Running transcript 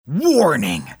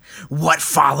Warning! What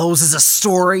follows is a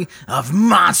story of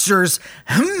monsters,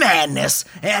 madness,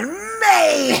 and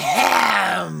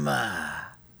mayhem!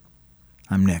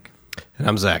 I'm Nick. And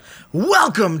I'm Zach.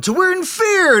 Welcome to We're in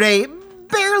Feared, a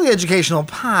barely educational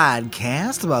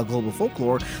podcast about global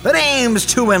folklore that aims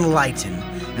to enlighten,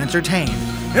 entertain,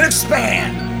 and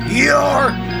expand your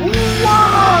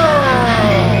world!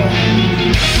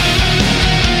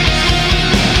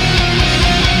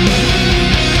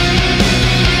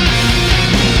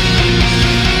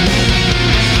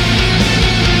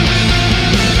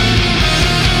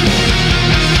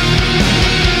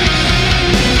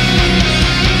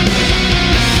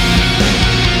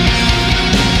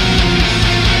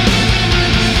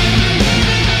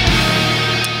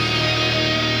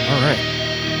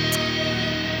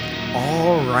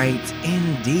 Right,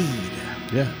 indeed.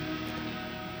 Yeah.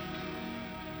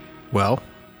 Well,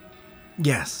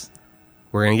 yes.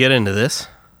 We're going to get into this.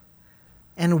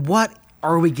 And what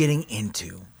are we getting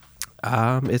into?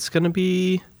 It's going to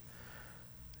be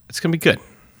good.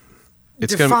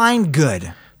 Define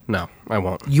good. No, I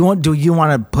won't. Do you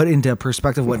want to put into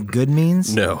perspective what good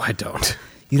means? No, I don't.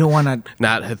 You don't want to...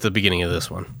 Not at the beginning of this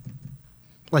one.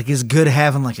 Like, is good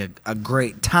having, like, a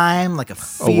great time? Like,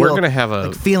 we're going to have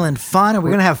like, feeling fun? Are we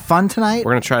going to have fun tonight?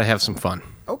 We're going to try to have some fun.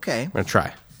 Okay. We're going to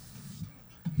try.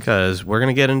 Because we're going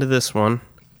to get into this one.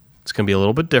 It's going to be a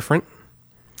little bit different.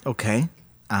 Okay.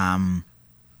 It's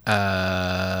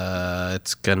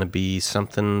going to be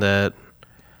something that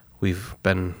we've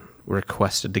been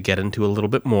requested to get into a little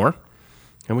bit more.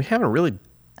 And we haven't really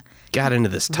got into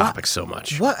this topic so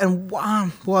much. What? And,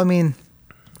 well, I mean...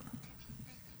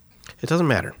 It doesn't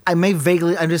matter. I'm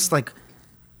just like,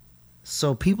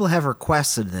 so people have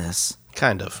requested this.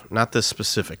 Kind of. Not this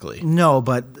specifically. No,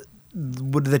 but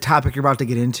the topic you're about to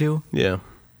get into? Yeah.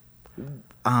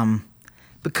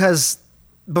 Because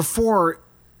before...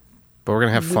 But we're going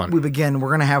to have fun. We begin, we're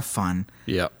going to have fun.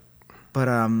 Yeah. But,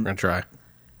 we're going to try.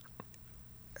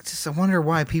 I wonder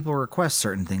why people request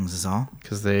certain things is all.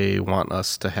 Because they want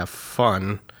us to have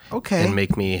fun. Okay. And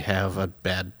make me have a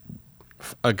good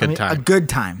time. A good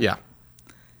time. Yeah.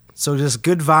 So just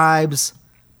good vibes,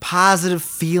 positive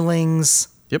feelings.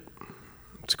 Yep.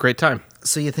 It's a great time.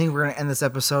 So you think we're going to end this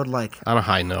episode like... On a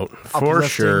high note. For uplifting?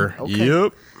 sure. Okay.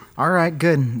 Yep. All right,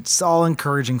 good. It's all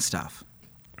encouraging stuff.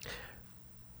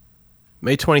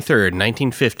 May 23rd,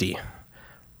 1950.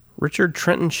 Richard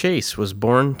Trenton Chase was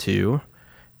born to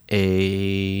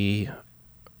a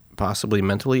possibly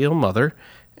mentally ill mother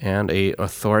and a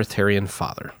authoritarian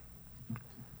father.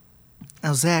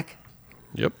 Now, Zach.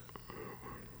 Yep.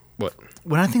 What?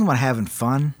 When I think about having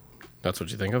fun... That's what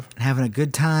you think of? Having a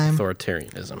good time...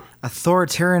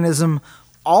 Authoritarianism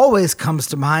always comes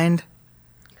to mind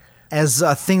as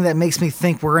a thing that makes me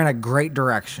think we're in a great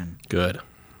direction. Good.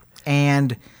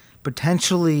 And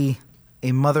potentially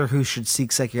a mother who should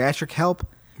seek psychiatric help.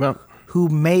 Well. Who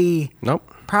may...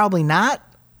 Nope. Probably not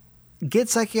get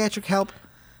psychiatric help.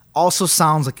 Also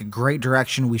sounds like a great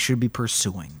direction we should be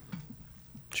pursuing.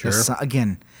 Sure.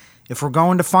 Again, if we're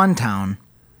going to Funtown,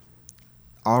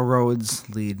 all roads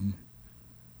lead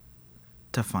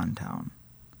to Funtown.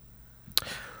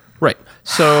 Right.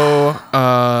 So,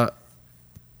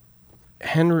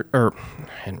 Henry,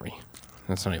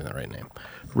 that's not even the right name.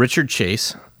 Richard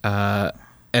Chase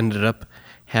ended up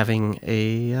having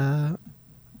he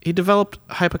developed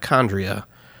hypochondria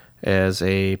as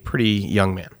a pretty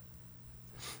young man.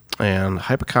 And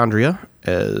hypochondria,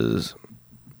 as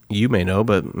you may know,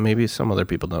 but maybe some other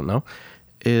people don't know,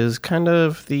 is kind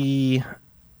of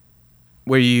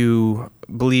where you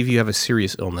believe you have a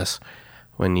serious illness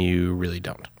when you really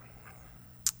don't.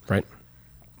 Right?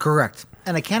 Correct.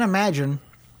 And I can't imagine,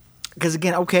 because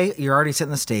again, okay, you're already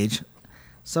setting the stage.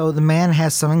 So the man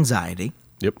has some anxiety.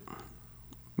 Yep.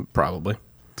 Probably.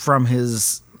 From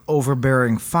his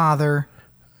overbearing father.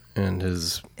 And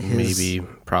his maybe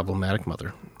problematic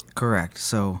mother. Correct.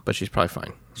 So, but she's probably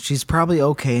fine. She's probably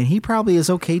okay, and he probably is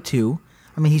okay too.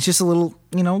 I mean, he's just a little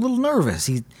nervous.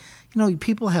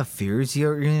 People have fears.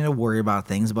 You're going to worry about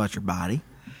things about your body.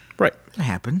 Right. It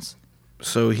happens.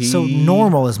 So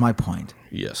normal is my point.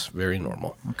 Yes, very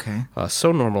normal. Okay.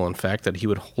 So normal, in fact, that he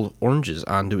would hold oranges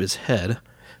onto his head,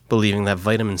 believing that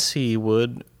vitamin C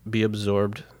would be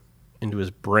absorbed into his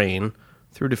brain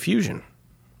through diffusion.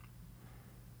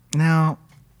 Now...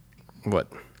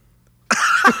 What?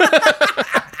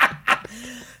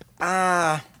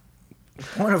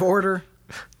 Point of order.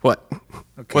 What?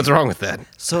 Okay. What's wrong with that?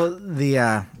 So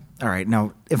all right,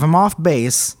 now, if I'm off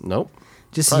base... Nope.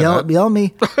 Just yell at me,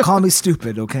 call me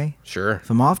stupid, okay? Sure.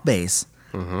 If I'm off base,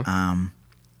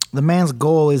 The man's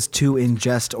goal is to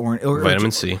ingest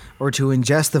Vitamin C. or to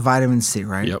ingest the vitamin C,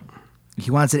 right? Yep.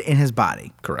 He wants it in his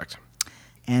body. Correct.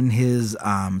 And his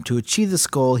to achieve this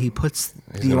goal, he puts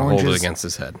He's the going to hold oranges it against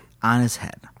his head. on his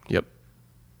head. Yep.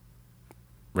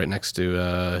 Right next to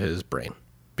his brain,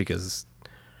 because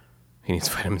he needs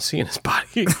vitamin C in his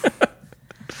body.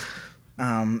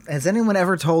 Has anyone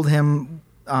ever told him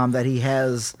that he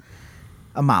has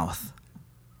a mouth?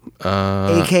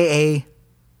 AKA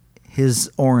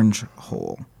his orange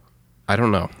hole. I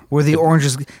don't know. Where the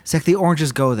oranges, it's like the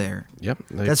oranges go there. Yep.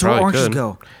 That's where oranges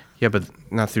go. Yeah, but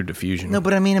not through diffusion. No,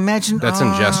 but I mean, imagine That's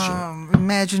ingestion.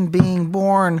 Imagine being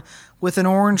born with an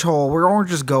orange hole where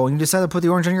oranges go, and you decide to put the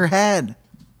orange on your head.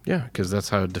 Yeah, because that's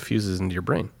how it diffuses into your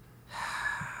brain.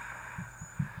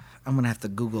 I'm gonna have to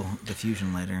Google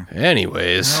diffusion later.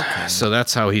 Anyways, Okay. so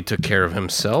that's how he took care of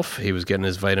himself. He was getting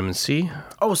his vitamin C.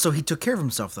 Oh, so he took care of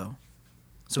himself though.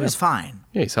 So he's fine.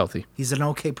 Yeah, he's healthy. He's an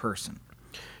okay person.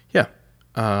 Yeah.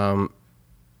 Well,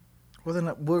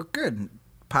 then we're good.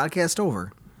 Podcast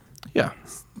over. Yeah.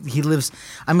 He lives.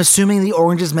 I'm assuming the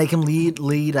oranges make him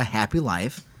lead a happy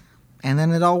life, and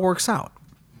then it all works out.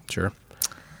 Sure.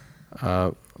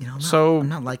 I'm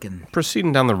not liking.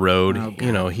 Proceeding down the road,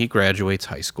 Okay. he graduates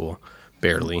high school.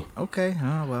 Barely. Okay.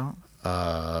 Oh well.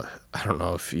 I don't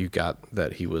know if you got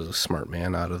that he was a smart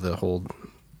man out of the whole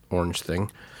orange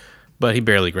thing, but he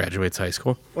barely graduates high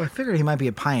school. Well, I figured he might be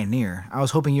a pioneer. I was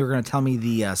hoping you were going to tell me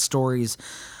the stories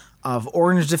of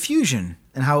orange diffusion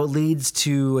and how it leads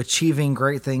to achieving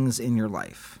great things in your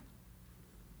life.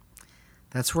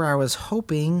 That's where I was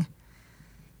hoping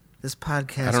this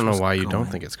podcast. I don't know was why you going. don't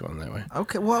think it's going that way.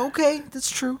 Okay, well, okay, that's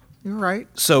true. You're right.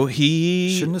 So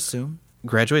he Shouldn't assume.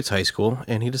 graduates high school,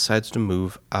 and he decides to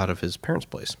move out of his parents'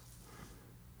 place.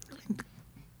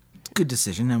 Good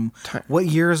decision. And what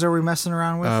years are we messing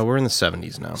around with? We're in the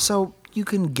 70s now. So you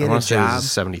can I get a want to say this job.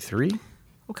 is 73.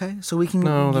 Okay, so we can.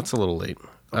 No, that's a little late.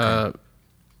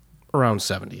 Around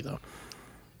 70, though.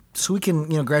 So we can,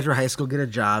 graduate high school, get a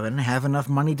job, and have enough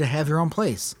money to have your own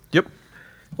place. Yep.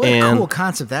 What a And- cool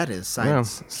concept that is. Well,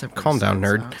 calm down,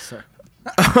 nerd.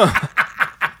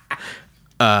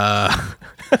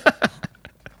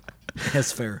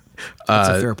 That's fair. That's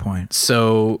a fair point.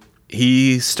 So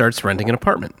he starts renting an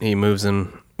apartment. He moves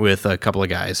in with a couple of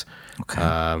guys.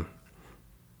 Okay.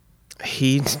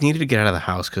 He needed to get out of the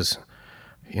house because,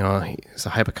 he's a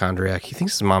hypochondriac. He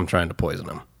thinks his mom trying to poison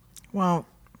him. Well,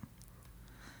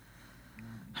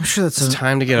 I'm sure that's It's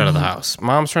time to get out of the house.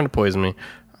 Mom's trying to poison me.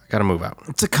 I got to move out.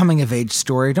 it's a coming of age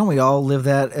story. Don't we all live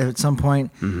that at some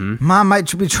point? Mm-hmm. Mom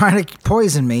might be trying to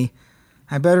poison me.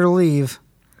 I better leave.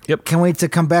 Yep. Can't wait to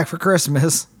come back for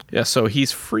Christmas. Yeah, so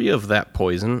he's free of that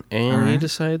poison, and he right.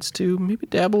 decides to maybe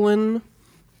dabble in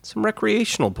some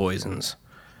recreational poisons.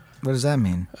 What does that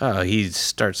mean?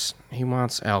 He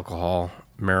wants alcohol,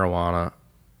 marijuana,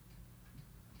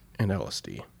 and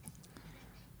LSD.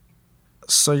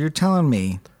 So you're telling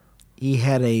me he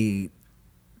had a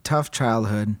tough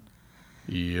childhood,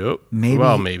 Yep. Maybe-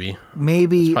 Well, maybe.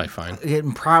 maybe It's probably fine.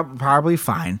 getting probably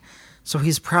fine. So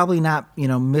he's probably not,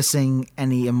 missing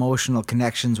any emotional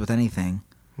connections with anything.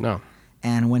 No.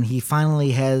 And when he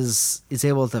finally is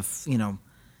able to,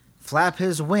 flap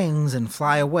his wings and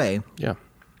fly away, Yeah.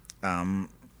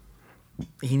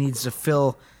 he needs to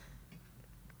fill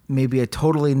maybe a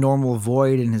totally normal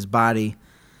void in his body.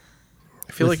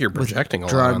 I feel like you're with projecting a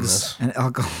lot on drugs this. and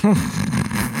alcohol.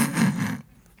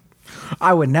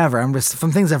 I would never. I'm just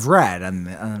from things I've read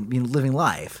on living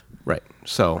life Right.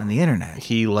 So on the internet.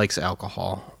 he likes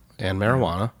alcohol and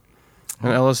marijuana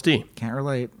and LSD. Can't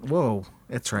relate. Whoa,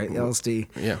 that's right. LSD.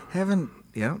 Yeah.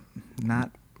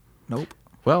 Nope.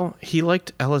 Well, he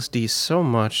liked LSD so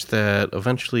much that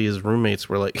eventually his roommates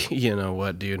were like, you know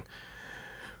what, dude?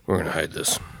 We're going to hide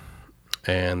this.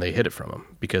 And they hid it from him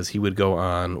because he would go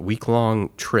on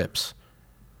week-long trips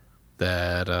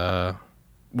that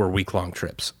were week-long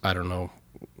trips. I don't know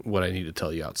what I need to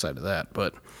tell you outside of that,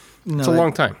 but it's a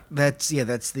long time. That's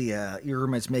the your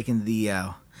roommate's making the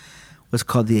what's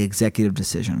called the executive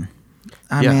decision.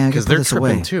 I mean, I because could put they're this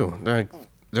tripping away. too.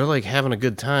 They're like having a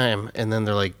good time, and then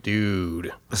they're like,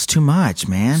 dude, It's too much,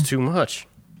 man. it's too much.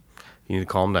 You need to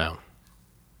calm down.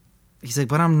 He's like,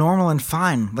 but I'm normal and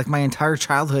fine, like my entire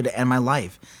childhood and my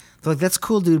life. They're like, that's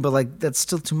cool, dude, but like that's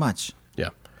still too much. Yeah.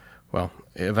 Well,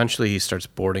 eventually he starts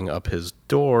boarding up his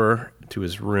door to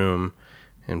his room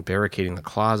and barricading the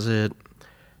closet.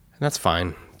 And that's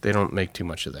fine. They don't make too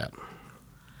much of that.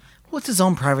 Well, it's his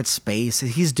own private space.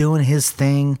 He's doing his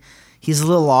thing. He's a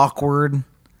little awkward.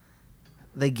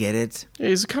 They get it. Yeah,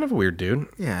 he's kind of a weird dude.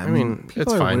 Yeah, I mean, people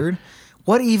it's are fine. weird.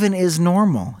 What even is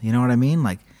normal? You know what I mean?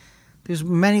 Like, There's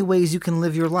many ways you can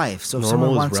live your life. So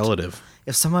Normal is relative.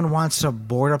 If someone wants to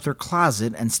board up their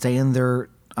closet and stay in their...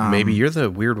 Maybe you're the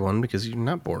weird one because you're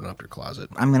not boarding up your closet.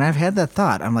 I mean, I've had that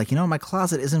thought. I'm like, my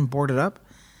closet isn't boarded up.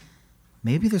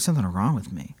 Maybe there's something wrong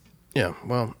with me. Yeah,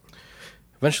 well,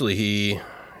 eventually he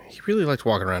really liked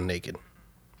walking around naked.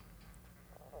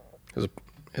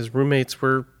 His roommates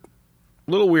were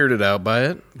a little weirded out by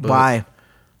it. But, Why?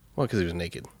 Well, because he was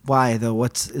naked. Why, though?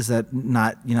 Is that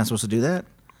not... You're not supposed to do that?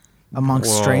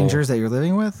 Amongst strangers that you're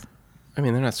living with? I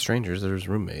mean, they're not strangers. They're his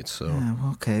roommates, so...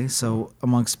 Yeah, okay, so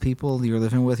amongst people you're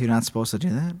living with, you're not supposed to do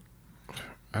that?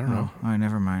 I don't know. All right,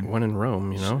 never mind. When in Rome,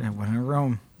 When in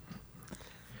Rome.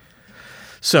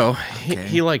 So,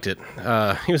 he liked it.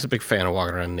 He was a big fan of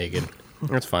walking around naked.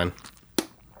 That's fine.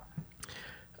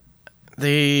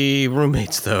 The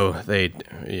roommates, though, they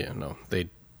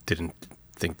didn't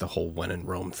think the whole when in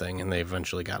Rome thing, and they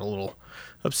eventually got a little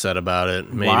upset about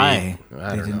it. Maybe. Why?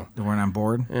 I don't know. They weren't on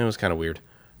board? It was kind of weird.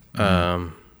 At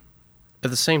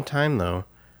the same time, though,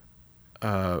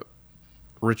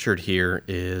 Richard here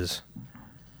is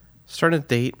starting to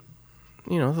date,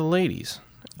 the ladies.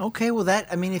 Okay, well,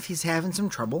 if he's having some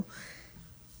trouble,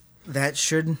 that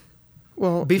should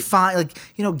Well, be fine. Like,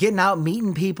 getting out,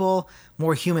 meeting people,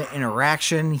 more human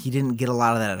interaction. He didn't get a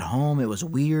lot of that at home. It was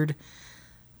weird.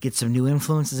 Get some new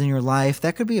influences in your life.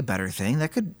 That could be a better thing.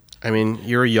 That could...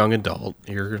 you're a young adult.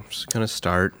 You're just going to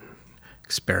start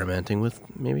experimenting with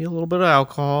maybe a little bit of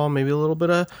alcohol, maybe a little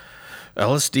bit of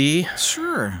LSD.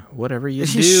 Sure. Whatever you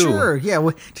do. Sure, yeah.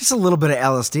 Well, just a little bit of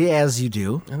LSD, as you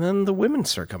do. And then the women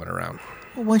start coming around.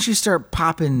 Well, once you start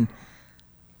popping...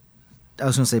 I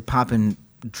was going to say popping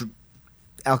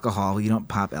alcohol. You don't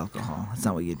pop alcohol. That's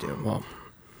not what you do. Well,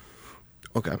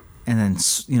 okay. And then,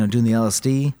 doing the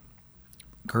LSD,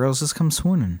 girls just come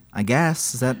swooning, I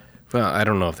guess. Is that... Well, I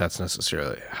don't know if that's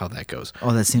necessarily how that goes.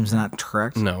 Oh, that seems not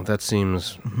correct? No, that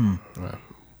seems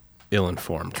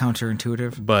ill-informed.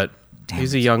 Counterintuitive? But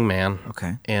he's a young man.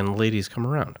 Okay. And ladies come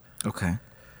around. Okay.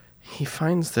 He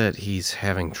finds that he's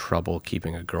having trouble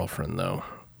keeping a girlfriend, though.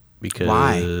 Because...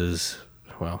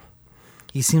 Why? Well...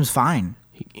 He seems fine.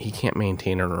 He can't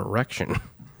maintain an erection.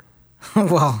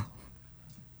 Well...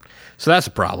 So that's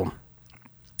a problem.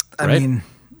 I right? mean,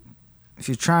 if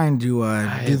you're trying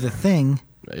to do the thing...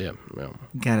 Yeah. You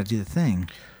gotta do the thing.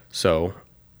 So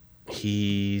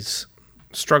he's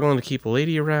struggling to keep a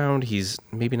lady around. He's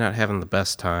maybe not having the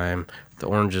best time. The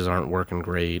oranges aren't working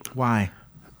great. Why?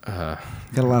 Got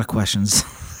a lot of questions.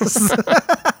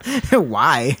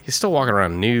 Why? He's still walking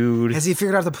around nude. Has he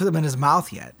figured out to put them in his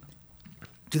mouth yet?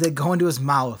 Do they go into his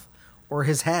mouth or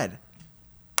his head?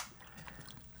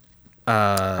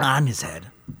 On his head.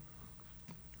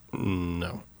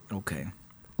 No. Okay.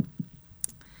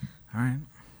 All right.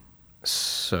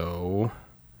 So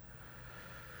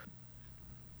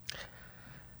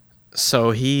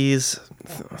he's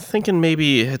thinking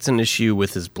maybe it's an issue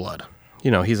with his blood.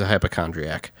 He's a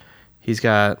hypochondriac. He's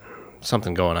got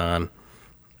something going on.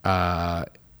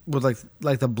 With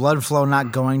like the blood flow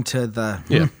not going to the...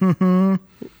 Yeah.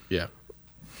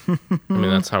 Yeah.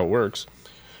 That's how it works.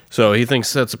 So he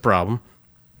thinks that's a problem.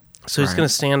 So he's going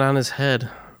to stand on his head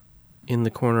in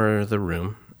the corner of the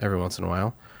room every once in a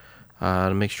while.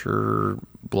 To make sure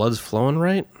blood's flowing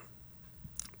right,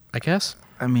 I guess.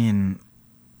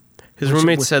 His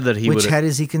roommate said that he would... Which head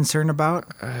is he concerned about?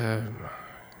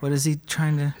 What is he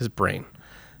trying to... His brain.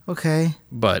 Okay.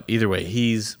 But either way,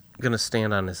 he's going to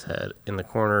stand on his head in the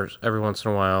corners every once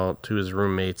in a while to his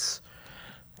roommate's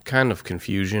kind of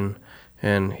confusion.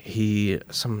 And he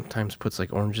sometimes puts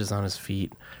like oranges on his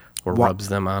feet or rubs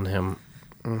them on him.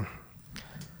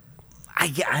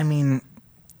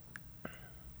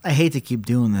 I hate to keep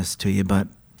doing this to you, but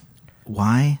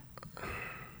why?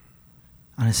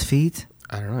 On his feet?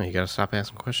 I don't know. You got to stop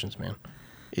asking questions, man.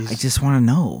 I just want to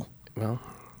know. Well,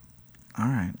 all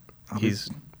right.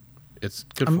 It's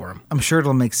good for him. I'm sure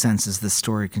it'll make sense as this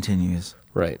story continues.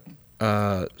 Right.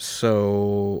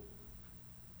 So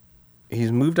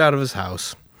he's moved out of his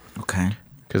house. Okay.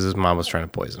 Because his mom was trying to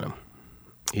poison him.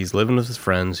 He's living with his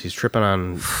friends. He's tripping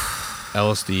on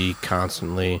LSD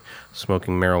constantly,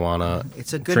 smoking marijuana,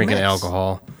 it's a good drinking mix.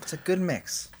 alcohol. It's a good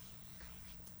mix.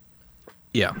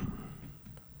 Yeah.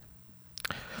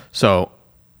 So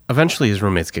eventually his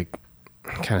roommates get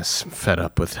kind of fed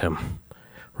up with him,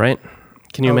 right?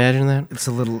 Can you imagine that? It's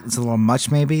a little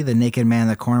much, maybe. The naked man in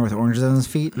the corner with oranges on his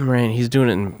feet. Right. He's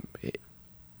doing it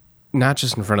not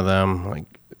just in front of them. Like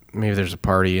maybe there's a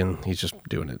party and he's just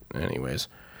doing it anyways.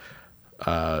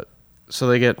 So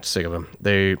they get sick of him.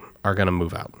 They are going to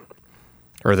move out,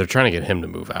 or they're trying to get him to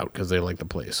move out because they like the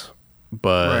place.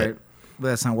 But But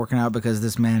that's not working out because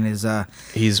this man is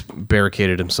He's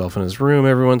barricaded himself in his room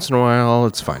every once in a while.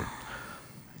 It's fine.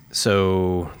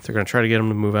 So they're going to try to get him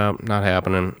to move out. Not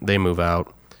happening. They move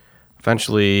out.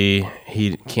 Eventually,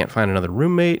 he can't find another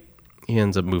roommate. He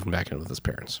ends up moving back in with his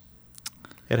parents.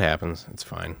 It happens. It's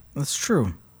fine. That's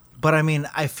true. But I mean,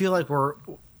 I feel like we're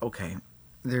okay.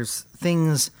 There's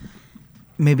things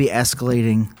maybe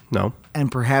escalating. No.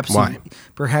 And perhaps Why?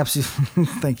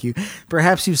 Thank you.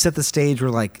 Perhaps you've set the stage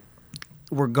where like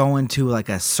we're going to like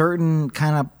a certain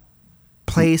kind of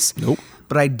place. Nope.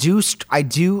 But I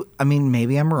mean,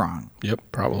 maybe I'm wrong, Yep,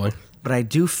 probably. but I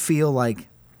do feel like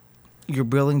you're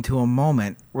building to a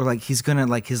moment where like he's gonna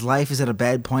like his life is at a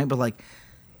bad point, but like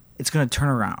it's gonna turn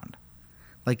around.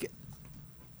 Like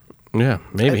Yeah,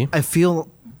 maybe. I feel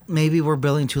maybe we're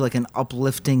building to like an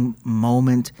uplifting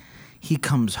moment. He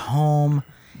comes home,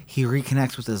 he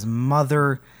reconnects with his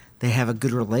mother. They have a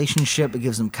good relationship. It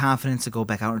gives him confidence to go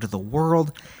back out into the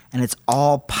world, and it's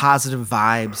all positive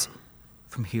vibes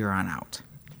from here on out.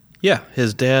 Yeah,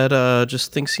 his dad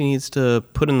just thinks he needs to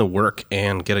put in the work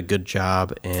and get a good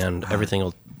job, and everything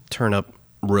will turn up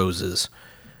roses.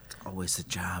 Always the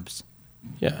jobs.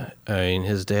 Yeah, I mean,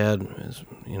 his dad is,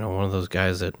 one of those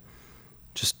guys that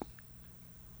just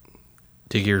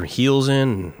dig your heels in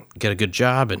and get a good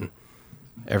job, and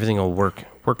everything will work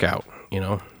out,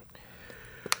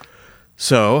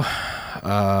 So,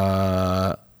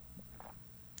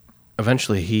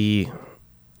 eventually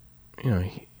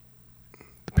the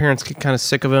parents get kind of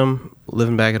sick of him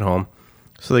living back at home,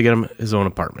 so they get him his own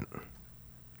apartment.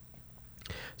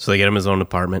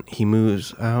 He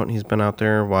moves out, and he's been out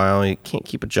there a while. He can't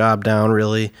keep a job down,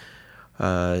 really.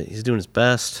 He's doing his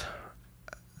best,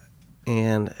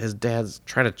 and his dad's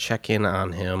trying to check in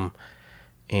on him,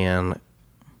 and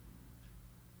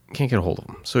can't get a hold of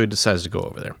him, so he decides to go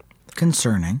over there.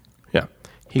 Concerning. Yeah.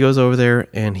 He goes over there,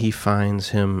 and he finds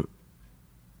him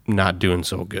not doing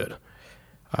so good.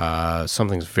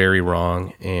 Something's very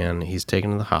wrong, and he's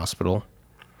taken to the hospital.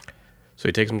 So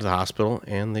he takes him to the hospital,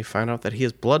 and they find out that he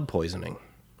has blood poisoning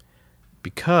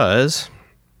because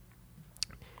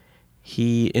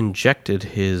he injected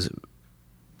his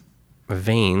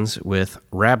veins with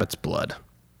rabbit's blood.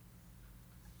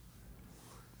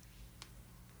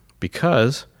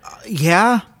 Because,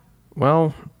 Yeah.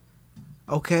 well,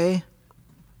 Okay.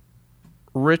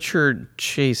 Richard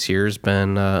Chase here has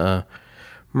been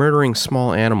murdering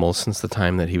small animals since the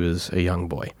time that he was a young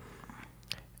boy.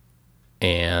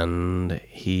 And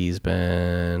he's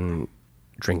been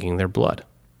drinking their blood.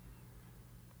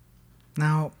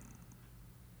 Now.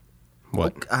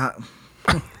 What?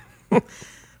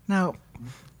 Now,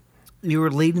 you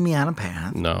were leading me on a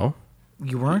path. No.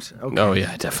 You weren't? Okay. Oh,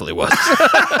 yeah, I definitely was.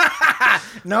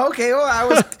 No, okay. Well, I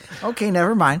was. Okay,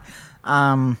 never mind.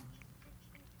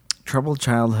 Troubled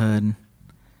childhood.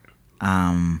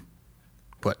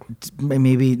 What?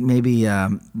 Maybe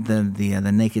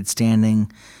the naked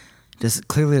standing.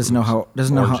 Clearly doesn't know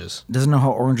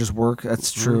how oranges work.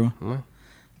 That's true.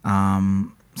 Mm-hmm.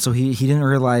 So he didn't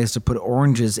realize to put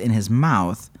oranges in his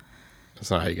mouth. That's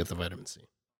not how you get the vitamin C.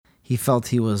 He felt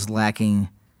he was lacking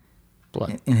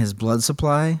Blood. in his blood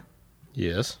supply.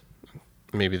 Yes.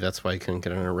 Maybe that's why he couldn't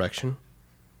get an erection.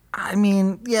 I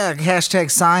mean, yeah,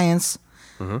 hashtag science.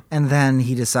 Mm-hmm. And then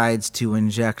he decides to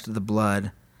inject the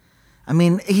blood. I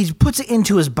mean, he puts it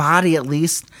into his body at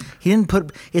least. He didn't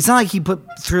put... It's not like he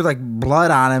threw like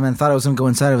blood on him and thought it was going to go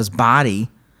inside of his body.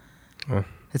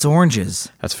 It's oranges.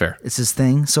 That's fair. It's his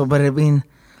thing. So, but I mean,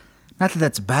 not that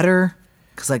that's better,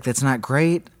 because like that's not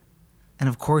great. And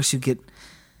of course you get...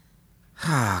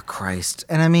 Christ.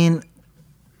 And I mean,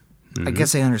 I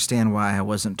guess I understand why I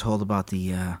wasn't told about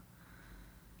the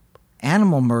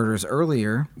animal murders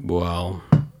earlier. Well...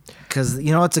 Because,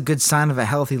 it's a good sign of a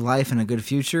healthy life and a good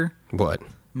future? What?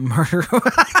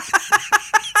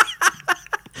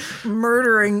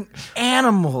 Murdering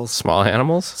animals. Small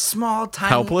animals? Small, tiny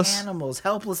Helpless? animals.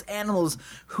 Helpless animals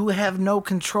who have no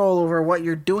control over what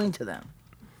you're doing to them.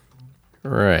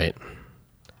 Right.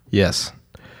 Yes.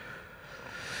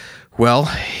 Well,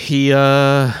 he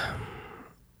had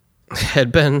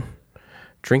been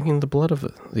drinking the blood of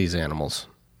these animals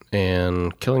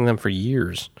and killing them for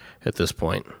years at this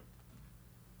point.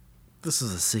 This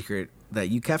is a secret that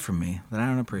you kept from me that I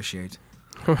don't appreciate.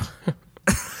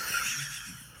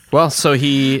 Well, so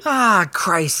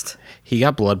Christ. he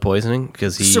got blood poisoning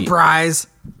Surprise.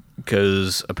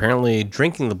 because apparently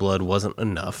drinking the blood wasn't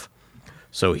enough.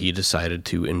 So he decided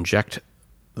to inject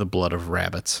the blood of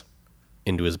rabbits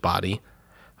into his body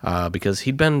because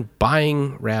he'd been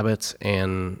buying rabbits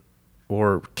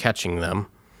or catching them.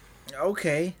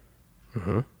 Okay.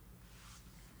 To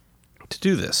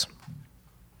do this.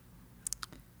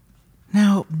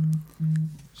 Now,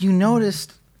 you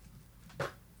noticed.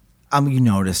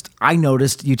 I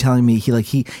noticed you telling me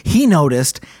he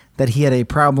noticed that he had a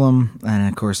problem, and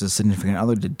of course his significant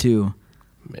other did too,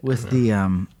 with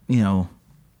the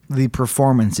the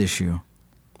performance issue.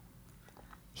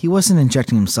 He wasn't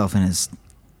injecting himself in his,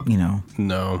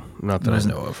 No, not that I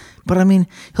know of. But I mean,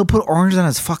 he'll put oranges on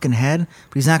his fucking head,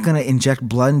 but he's not going to inject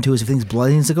blood into his. If he thinks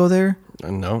blood needs to go there.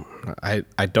 No,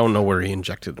 I don't know where he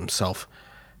injected himself.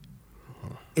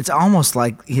 It's almost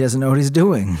like he doesn't know what he's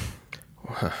doing.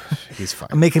 He's fine.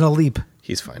 I'm making a leap.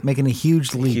 He's fine. Making a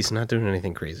huge leap. He's not doing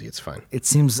anything crazy. It's fine. It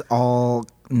seems all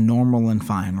normal and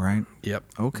fine, right? Yep.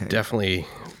 Okay. Definitely,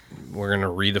 we're going to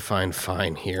redefine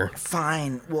fine here.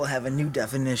 Fine. We'll have a new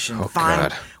definition. Oh, fine.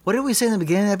 God. What did we say in the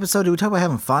beginning of the episode? Did we talk about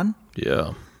having fun?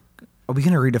 Yeah. Are we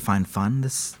going to redefine fun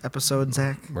this episode,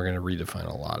 Zach? We're going to redefine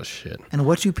a lot of shit. And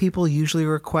what do people usually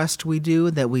request we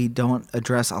do that we don't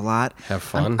address a lot? Have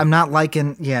fun? I'm not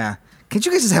liking, yeah. Can't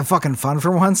you guys just have fucking fun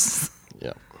for once?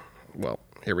 Yeah. Well,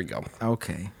 here we go.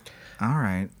 Okay. All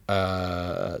right.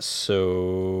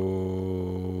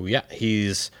 So, yeah,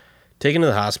 he's taken to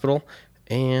the hospital,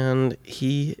 and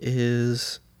he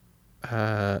is,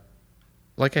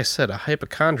 like I said, a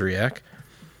hypochondriac.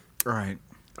 All right.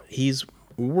 He's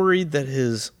worried that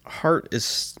his heart it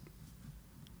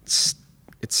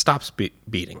stops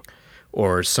beating,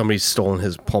 or somebody's stolen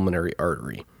his pulmonary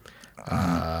artery. You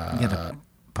gotta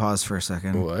pause for a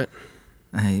second. What?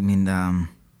 I mean,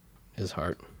 His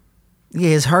heart. yeah,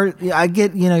 his heart. Yeah, I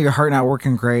get, your heart not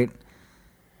working great.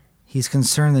 He's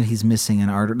concerned that he's missing an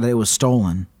artery, that it was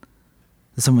stolen.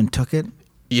 That someone took it.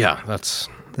 Yeah, that's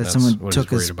Someone what took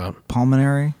he's worried his about.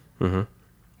 pulmonary.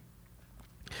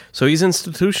 So he's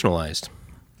institutionalized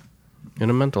in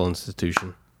a mental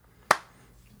institution.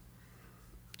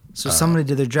 So somebody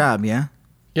did their job, yeah?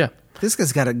 Yeah. This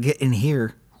guy's got to get in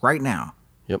here right now.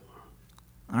 Yep.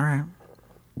 All right.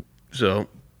 So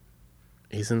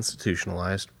he's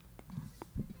institutionalized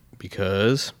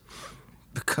because,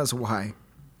 Because why?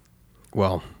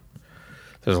 well,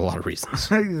 there's a lot of reasons.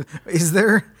 Is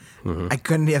there? I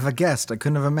couldn't have guessed. I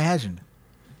couldn't have imagined.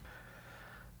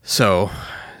 So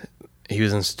he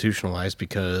was institutionalized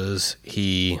because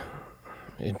he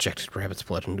injected rabbit's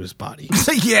blood into his body.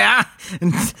 Yeah.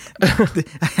 And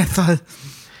I thought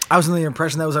I was under the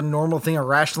impression that was a normal thing a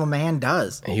rational man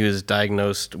does. He was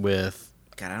diagnosed with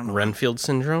God, I don't know. Renfield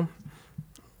syndrome,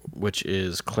 which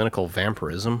is clinical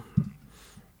vampirism.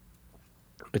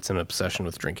 It's an obsession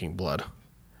with drinking blood.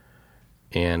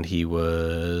 And he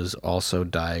was also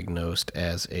diagnosed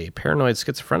as a paranoid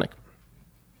schizophrenic.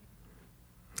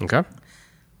 Okay?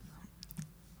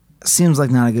 Seems like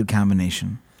not a good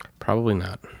combination. Probably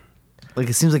not. Like,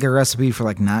 it seems like a recipe for,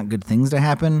 like, not good things to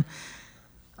happen.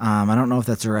 I don't know if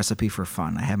that's a recipe for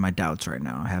fun. I have my doubts right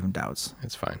now. I have doubts.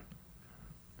 It's fine.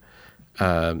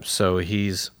 So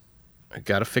he's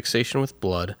got a fixation with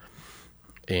blood,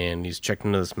 and he's checked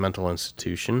into this mental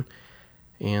institution,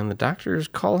 and the doctors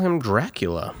call him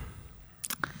Dracula.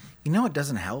 You know what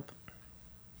doesn't help?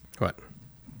 What?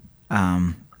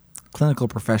 Clinical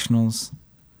professionals.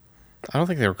 I don't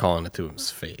think they were calling it to his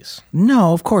face.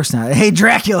 No, of course not. Hey,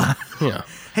 Dracula. Yeah.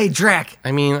 Hey, Drac.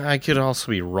 I mean, I could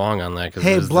also be wrong on that because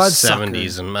Hey, it was the bloodsucker.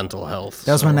 70s and mental health.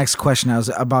 That was my next question. I was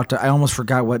about to. I almost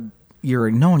forgot what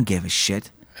you're. No one gave a shit.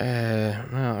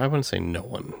 No, I wouldn't say no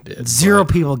one did. Zero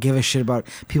but, people give a shit about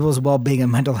people's well-being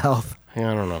and mental health.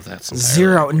 Yeah, I don't know if that's entirely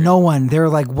Zero. accurate. No one. They're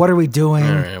like, what are we doing?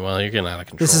 All right, well, you're getting out of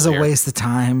control. This is a here. waste of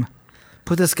time.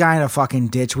 Put this guy in a fucking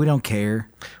ditch. We don't care.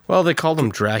 Well, they called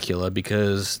him Dracula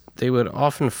because they would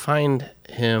often find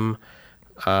him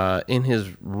in his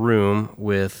room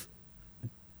with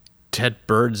dead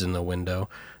birds in the window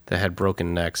that had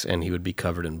broken necks, and he would be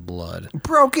covered in blood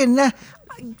Broken.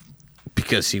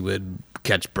 because he would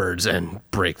catch birds and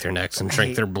break their necks and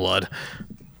drink their blood.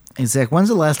 And Zach, when's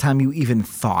the last time you even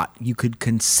thought you could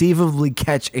conceivably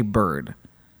catch a bird?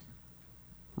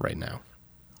 Right now.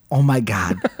 Oh my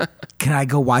God. Can I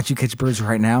go watch you catch birds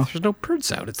right now? There's no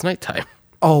birds out. It's nighttime.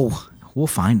 Oh, we'll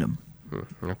find them.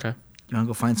 Okay. You want to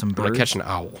go find some I'm going birds? to catch an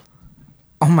owl.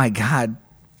 Oh my God.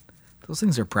 Those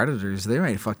things are predators. They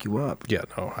might fuck you up. Yeah,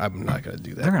 no, I'm not going to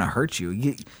do that. They're going to hurt you.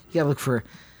 You got to look for...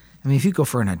 I mean, if you go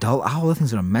for an adult owl, that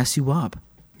thing's going to mess you up.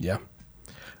 Yeah.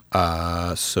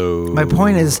 So... My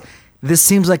point is, this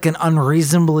seems like an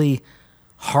unreasonably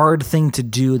hard thing to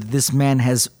do. This man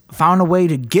has found a way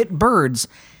to get birds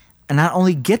and not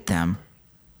only get them,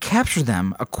 capture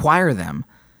them, acquire them,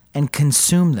 and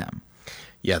consume them.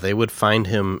 Yeah, they would find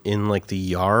him in, like, the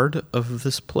yard of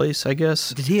this place, I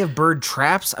guess. Did he have bird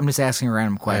traps? I'm just asking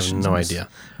random questions. no idea.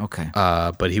 Okay.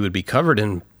 But he would be covered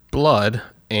in blood,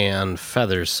 and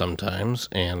feathers sometimes,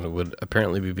 and would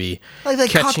apparently be Like they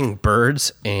catching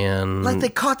birds and Like they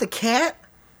caught the cat?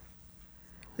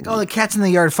 Like, oh, the cat's in the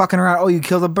yard fucking around. Oh, you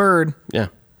killed a bird. yeah,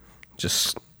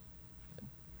 just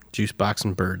juice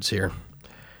boxing birds here,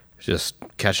 just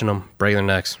catching them, breaking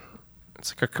their necks.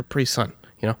 It's like a Capri Sun,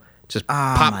 just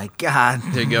Oh, pop. my God.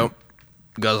 There you go,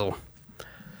 guzzle.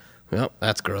 Well,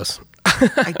 that's gross.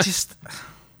 I just...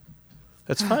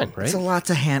 That's fine, right? It's a lot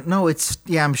to hand. No, it's...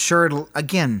 Yeah, I'm sure it'll...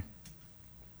 Again,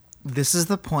 this is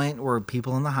the point where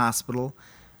people in the hospital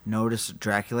notice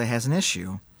Dracula has an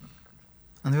issue.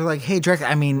 And they're like, hey,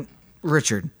 Dracula...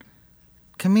 Richard,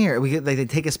 come here. They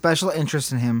take a special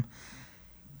interest in him.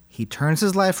 He turns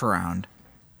his life around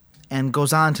and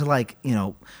goes on to,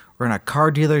 run a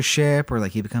car dealership, or,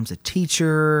 he becomes a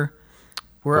teacher.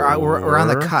 We're on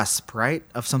the cusp, right,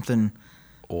 of something...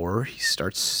 Or he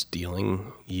starts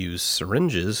stealing used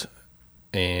syringes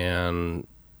and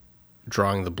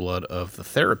drawing the blood of the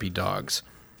therapy dogs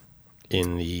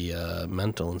in the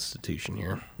mental institution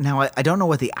here. Now, I don't know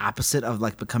what the opposite of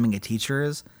becoming a teacher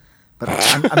is, but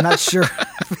I'm not sure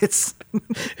if it's...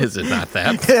 Is it not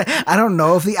that? I don't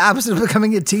know if the opposite of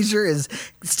becoming a teacher is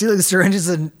stealing syringes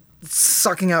and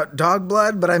sucking out dog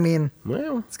blood, but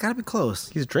Well, it's got to be close.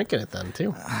 he's drinking it then,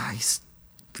 too. He's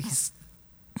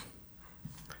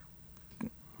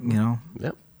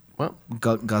Yep. Well,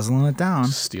 guzzling it down.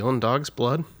 stealing dogs'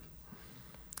 blood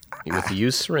with the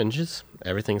used syringes.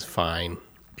 Everything's fine.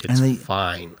 And It's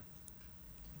fine.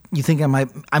 You think I might...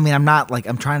 I'm not,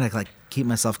 I'm trying to, keep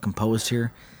myself composed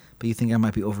here, but you think I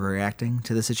might be overreacting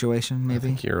to the situation, maybe? I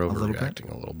think you're A little bit?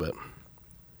 overreacting a little bit.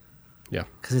 Yeah.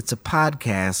 Because it's a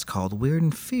podcast called Weird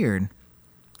and Feared.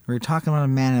 Where you're talking about a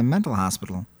man in a mental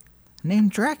hospital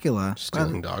named Dracula.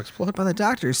 Stealing dog's blood? By the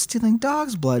doctor stealing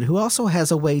dog's blood, who also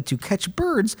has a way to catch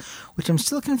birds, which I'm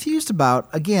still confused about.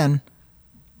 Again,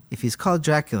 if he's called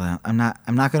Dracula, I'm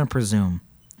not going to presume.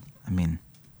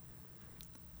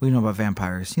 We know about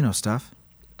vampires. You know stuff.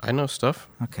 I know stuff.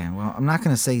 Okay, well, I'm not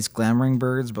going to say he's glamoring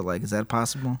birds, but, is that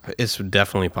possible? It's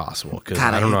definitely possible, because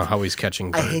God, I don't hate know how he's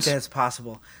catching birds. I hate that it's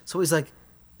possible. So he's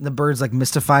the bird's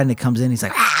mystified, and he comes in, he's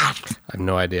like, ah! I have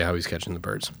no idea how he's catching the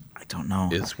birds. I don't know.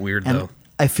 It's weird, And though.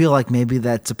 I feel like maybe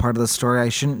that's a part of the story I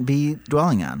shouldn't be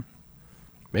dwelling on.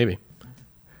 Maybe.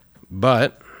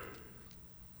 But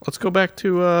let's go back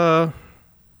to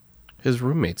his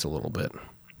roommates a little bit.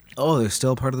 Oh, they're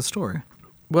still a part of the story.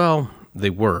 Well,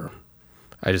 they were.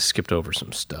 I just skipped over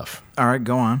some stuff. All right,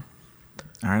 go on.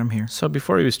 All right, I'm here. So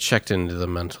before he was checked into the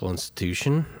mental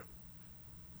institution,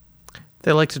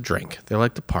 they like to drink. They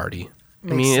like to party.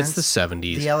 Makes it's sense. the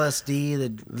 70s. The LSD,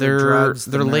 the they're drugs.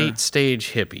 they're late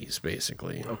stage hippies,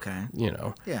 basically. Okay.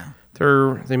 Yeah.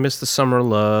 They miss the summer of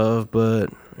love, but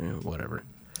whatever.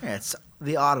 Yeah, it's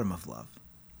the autumn of love.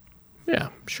 Yeah,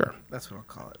 sure. That's what I'll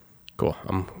call it. Cool.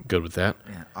 I'm good with that.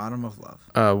 Yeah, autumn of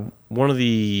love. One of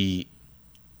the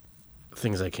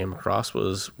things I came across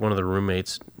was one of the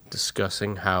roommates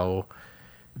discussing how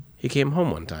he came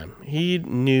home one time. He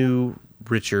knew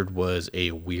Richard was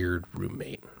a weird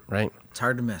roommate, right? It's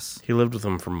hard to miss. He lived with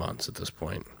him for months at this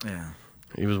point. Yeah.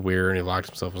 He was weird. He locked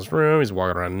himself in his room. He's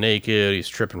walking around naked. He's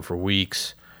tripping for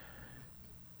weeks.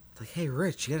 It's like, hey,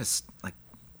 Rich, you gotta,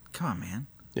 come on, man.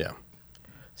 Yeah.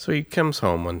 So he comes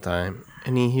home one time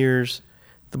and he hears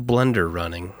the blender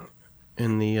running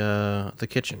in the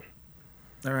kitchen.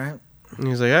 All right. And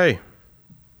he's like, hey,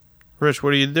 Rich,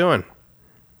 what are you doing?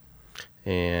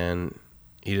 And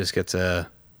he just gets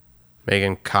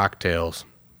making cocktails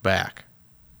back.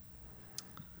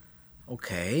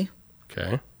 Okay.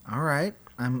 Okay. All right.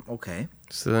 I'm okay.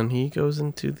 So then he goes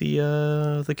into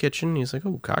the kitchen. He's like,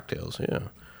 oh, cocktails, yeah.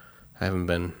 I haven't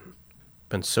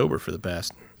been sober for the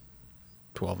past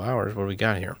 12 hours. What do we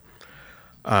got here?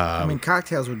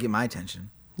 Cocktails would get my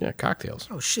attention. Yeah, cocktails.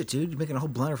 Oh, shit, dude. You're making a whole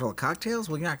blender full of cocktails?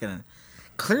 Well, you're not going to...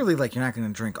 Clearly, you're not going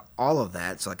to drink all of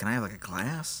that. So, can I have, a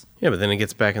glass? Yeah, but then he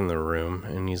gets back in the room,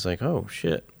 and he's like, oh,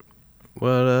 shit.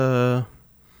 What,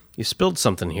 you spilled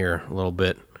something here a little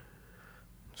bit.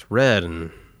 It's red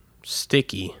and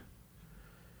sticky.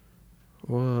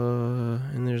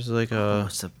 And there's like a...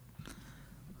 It's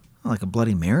like a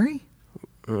Bloody Mary?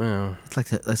 Well,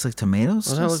 That's like tomatoes?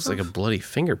 well, that looks like a bloody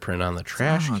fingerprint on the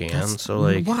trash can.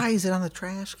 So, why is it on the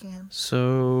trash can?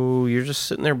 So you're just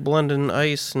sitting there blending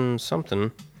ice and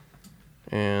something.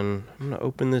 And I'm going to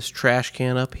open this trash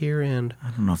can up here and...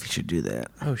 I don't know if you should do that.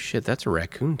 Oh, shit, that's a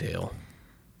raccoon tail.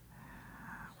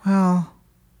 Well,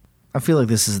 I feel like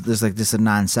there's just a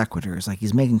non sequitur. It's like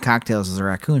he's making cocktails as a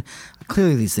raccoon.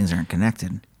 Clearly, these things aren't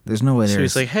connected. There's no way So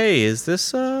there's... he's like, hey, is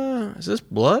this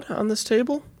blood on this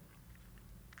table?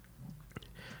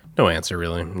 No answer,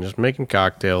 really. I'm just making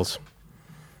cocktails.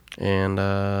 And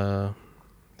that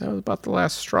was about the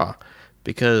last straw.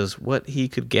 Because what he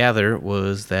could gather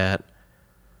was that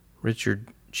Richard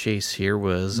Chase here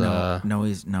was...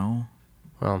 No.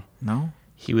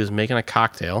 He was making a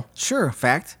cocktail. Sure,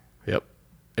 fact. Yep.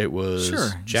 It was Sure.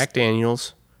 Jack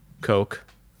Daniels, Coke,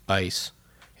 ice,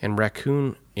 and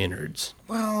raccoon innards.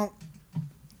 Well,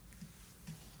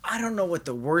 I don't know what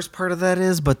the worst part of that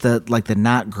is, but the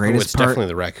not greatest it's part definitely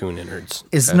the raccoon innards.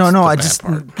 is That's no. the I bad just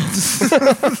part.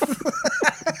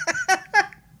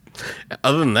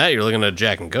 Other than that, you're looking at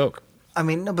Jack and Coke. I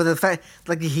mean, no, but the fact,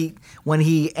 like when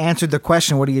he answered the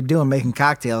question, "What are you doing? Making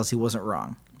cocktails?" He wasn't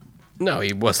wrong. No,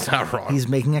 he was not wrong. He's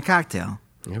making a cocktail.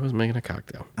 He was making a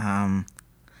cocktail. And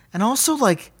also,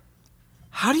 like,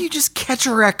 how do you just catch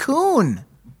a raccoon?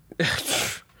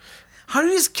 How do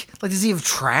you just does he have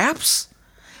traps?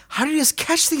 How do you just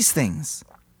catch these things?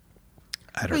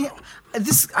 I don't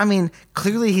know.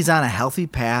 Clearly he's on a healthy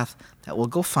path that will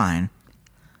go fine.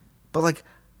 But like,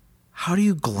 how do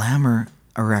you glamour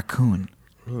a raccoon?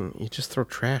 You just throw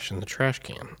trash in the trash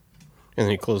can, and then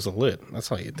you close the lid. That's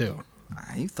how you do.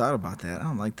 You thought about that. I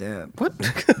don't like that. What?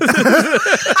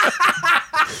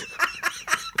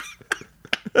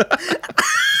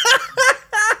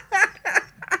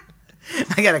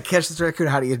 I gotta catch this raccoon.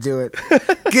 How do you do it?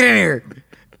 Get in here.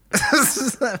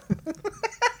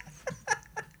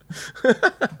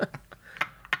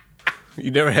 You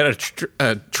never had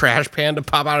a trash pan to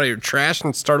pop out of your trash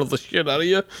and startle the shit out of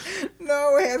you?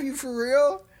 No, have you for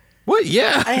real? What?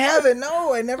 Yeah. I haven't.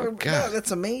 No, I never. God. No,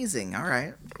 that's amazing. All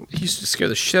right. He used to scare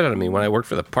the shit out of me when I worked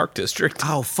for the park district.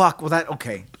 Oh fuck. Well,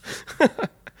 okay.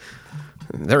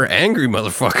 They're angry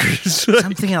motherfuckers.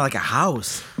 I'm thinking of like a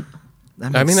house.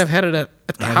 I mean, I've had it at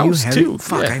the house too.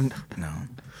 Fuck. Yeah. No.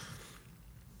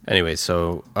 Anyway,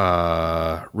 so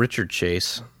Richard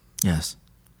Chase Yes.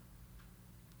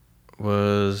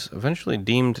 was eventually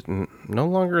deemed no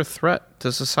longer a threat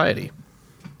to society.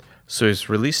 So he's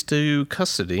released to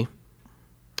custody.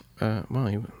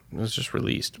 He was just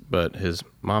released, but his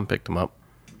mom picked him up.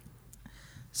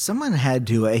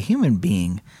 A human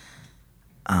being,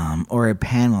 or a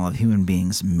panel of human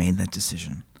beings made that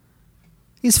decision.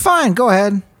 He's fine. Go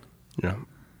ahead. You know,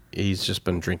 he's just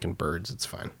been drinking birds. It's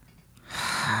fine.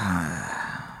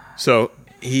 So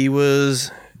he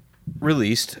was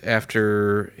released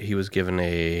after he was given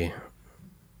a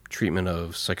treatment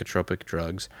of psychotropic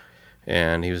drugs,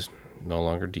 and he was no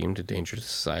longer deemed a danger to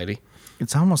society.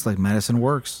 It's almost like medicine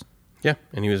works. Yeah,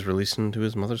 and he was released into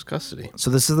his mother's custody.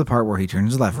 So this is the part where he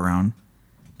turns his life around,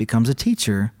 becomes a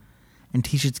teacher, and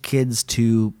teaches kids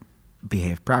to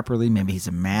behave properly. Maybe he's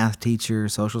a math teacher,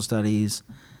 social studies,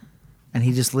 and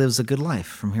he just lives a good life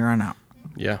from here on out.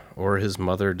 Yeah, or his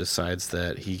mother decides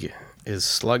that he is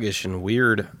sluggish and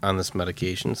weird on this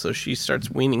medication, so she starts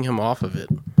weaning him off of it.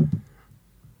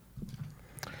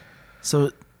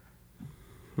 So,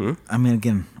 I mean,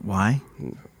 again, why?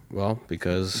 Well,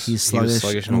 because He's he was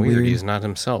sluggish and weird. He's not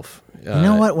himself. You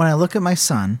know what? When I look at my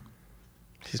son,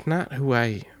 He's not who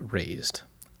I raised.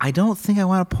 I don't think I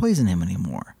want to poison him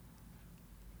anymore.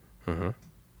 Mm-hmm.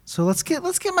 So let's get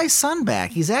my son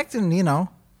back. He's acting, he's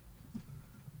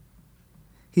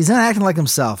not acting like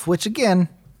himself, which again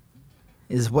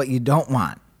is what you don't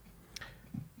want.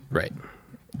 Right.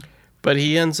 But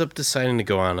he ends up deciding to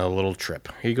go on a little trip.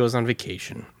 He goes on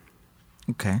vacation.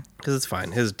 Okay. Because it's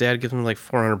fine. His dad gives him like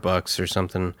 $400 or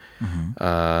something.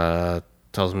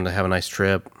 Tells him to have a nice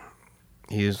trip.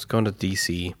 He's going to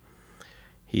D.C.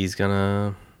 He's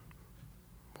gonna...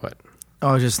 What? Oh,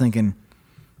 I was just thinking,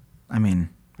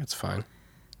 It's fine.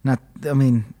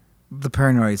 the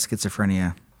paranoid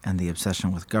schizophrenia and the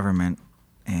obsession with government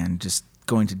and just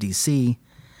going to D.C.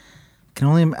 can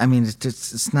only,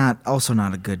 it's not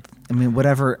a good,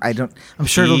 whatever, I'm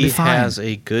sure it'll be fine. He has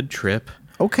a good trip.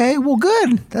 Okay, well,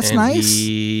 good. That's and nice.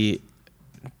 He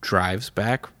drives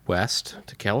back west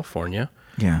to California.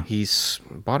 Yeah. He's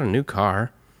bought a new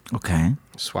car. Okay.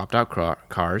 Swapped out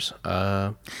cars.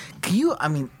 Can you,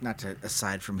 not to,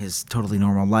 aside from his totally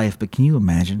normal life, but can you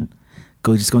imagine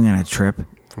just going on a trip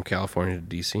From California to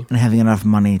D.C.? and having enough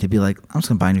money to be like, I'm just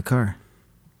going to buy a new car?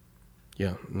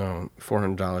 Yeah, no,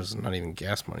 $400 is not even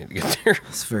gas money to get there.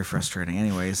 It's very frustrating.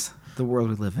 Anyways, the world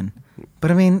we live in. But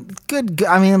good.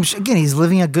 I'm sure, again, he's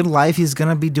living a good life. He's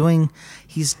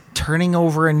turning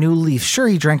over a new leaf. Sure,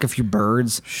 he drank a few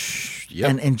birds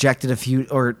and injected a few,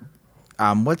 or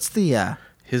what's the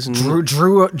His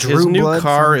Drew his new blood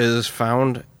car from- is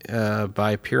found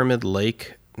by Pyramid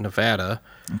Lake, Nevada,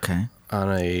 Okay.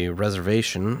 on a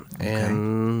reservation,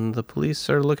 and the police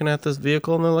are looking at this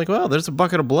vehicle and they're like, "Well, there's a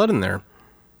bucket of blood in there.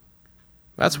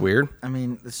 That's weird.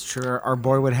 It's true. Our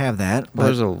boy would have that. Well, But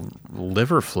there's a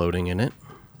liver floating in it."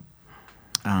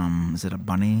 Is it a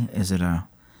bunny? Is it a?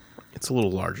 It's a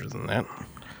little larger than that.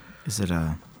 Is it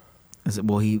a? Is it?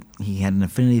 Well, he had an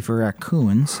affinity for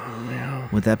raccoons. Yeah.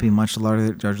 Would that be much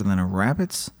larger than a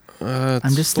rabbit's?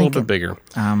 I'm just a little bit bigger.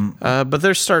 But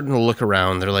they're starting to look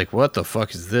around. They're like, "What the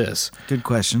fuck is this?" Good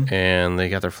question. And they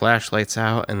got their flashlights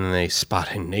out, and then they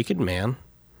spot a naked man,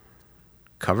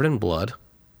 covered in blood,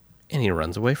 and he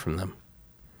runs away from them.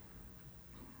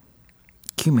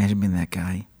 Can you imagine being that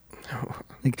guy?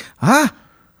 Like,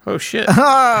 Oh shit!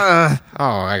 ah!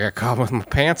 Oh, I got caught with my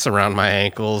pants around my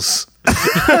ankles.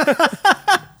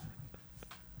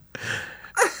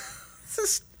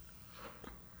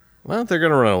 Well, they're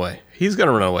gonna run away. He's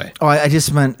gonna run away. Oh, I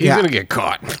just meant He's gonna get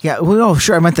caught. Yeah, well, oh,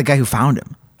 sure. I meant the guy who found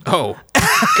him. Oh,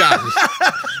 God,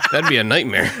 that'd be a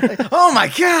nightmare. Oh my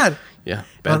God! Yeah,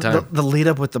 bad time. The lead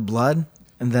up with the blood,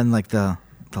 and then like the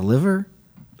liver,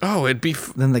 Oh, it'd be.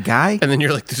 then the guy. And then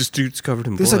you're like, this dude's covered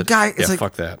in blood. There's a guy- it's Yeah, like-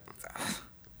 fuck that.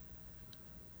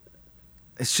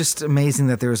 It's just amazing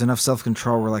that there was enough self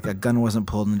control where like a gun wasn't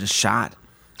pulled and just shot.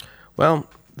 Well,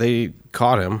 they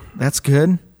caught him, That's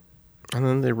good. and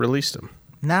then they released him.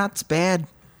 Not bad.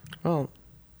 Well,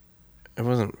 it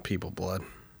wasn't people blood.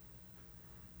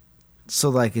 So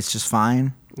like it's just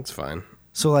fine. It's fine.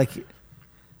 So like,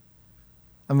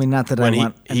 I mean, not that When I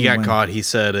want. he got anyone- caught, he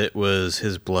said it was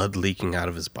his blood leaking out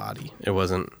of his body. It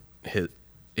wasn't his.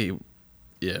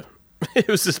 Yeah, it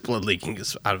was his blood leaking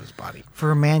out of his body.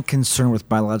 For a man concerned with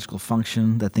biological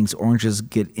function that thinks oranges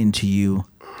get into you,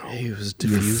 He was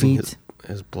Your diffusing. feet.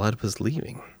 His blood was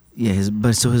leaving. yeah, his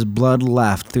blood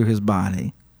left through his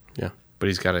body. Yeah, but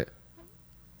he's got to.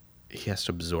 He has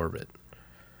to absorb it.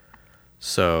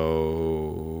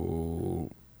 So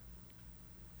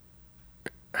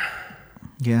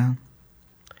Yeah.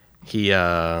 he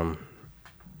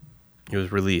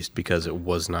was released because it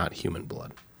was not human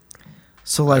blood.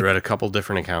 So I like, read a couple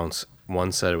different accounts.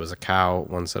 One said it was a cow.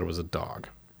 One said it was a dog.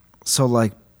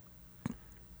 the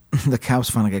cow's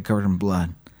finally got covered in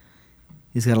blood.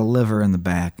 He's got a liver in the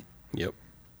back, Yep,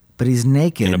 but he's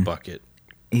naked. in a bucket.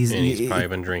 He's And he's probably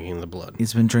been drinking the blood.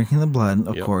 He's been drinking the blood,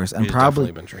 of Yep, course, and he's probably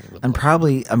definitely been drinking the and blood.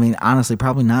 probably. I mean, honestly,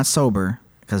 probably not sober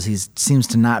because he seems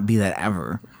to not be that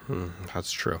ever.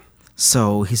 That's true.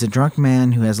 So he's a drunk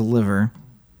man who has a liver,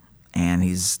 and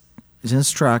he's in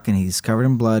his truck, and he's covered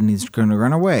in blood, and he's going to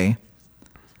run away.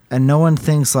 And no one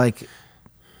thinks like.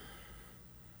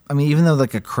 I mean, even though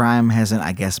like a crime hasn't,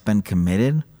 I guess, been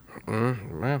committed.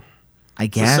 Well, I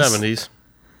it's the guess 70s.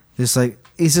 just like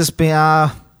he's just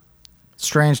been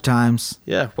strange times.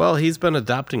 Yeah, well, he's been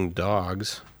adopting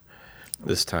dogs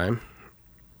this time.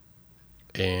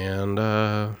 And,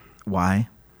 Why?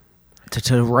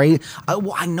 To raise?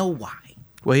 Well, I know why.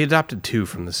 well, he adopted two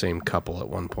from the same couple at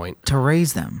one point. To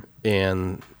raise them.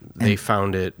 And they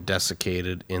found it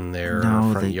desiccated in their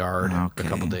front yard a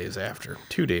couple days after.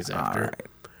 2 days after. All right.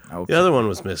 Okay. The other one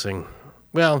was missing.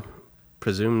 Well,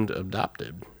 presumed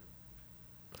adopted.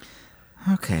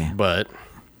 Okay. But,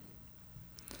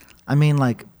 I mean,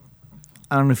 like,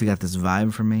 I don't know if you got this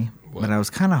vibe from me, What? but I was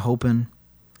kind of hoping,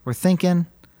 or thinking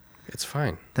it's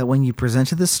fine. that when you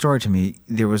presented this story to me,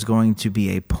 there was going to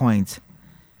be a point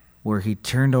where he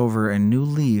turned over a new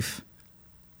leaf,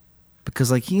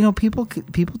 because, like, you know, people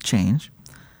change,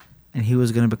 and he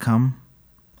was going to become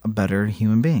a better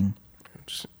human being.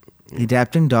 Just The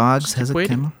adapting dogs keep has a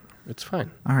waiting. kennel. It's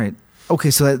fine. All right.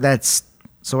 Okay, so that's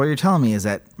so what you're telling me is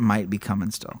that might be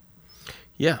coming still.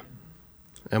 Yeah.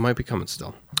 It might be coming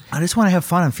still. I just want to have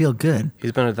fun and feel good.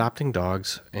 He's been adopting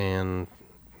dogs, and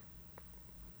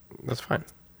that's fine.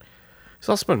 He's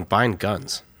also been buying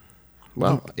guns.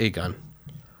 Well, a gun.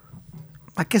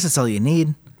 I guess that's all you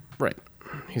need. Right.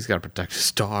 He's got to protect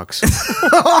his dogs.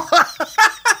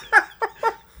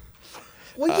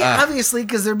 Well, yeah, obviously,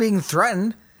 because they're being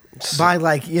threatened by,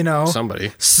 like, you know,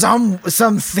 Somebody.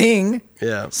 something,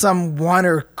 Yeah. someone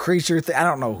or creature. I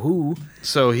don't know who.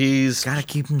 So he's Gotta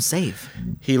keep them safe.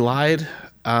 he lied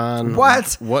on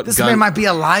What? what This gun man might be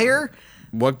a liar.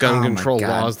 what gun Oh my control God.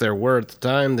 laws there were at the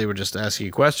time. They were just asking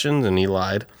you questions, and he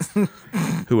lied.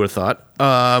 Who would have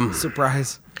thought?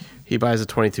 Surprise. He buys a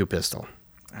 .22 pistol.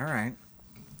 All right.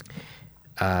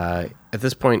 At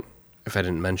this point, if I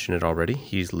didn't mention it already,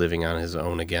 he's living on his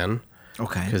own again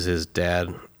Okay. because his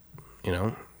dad, you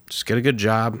know, just get a good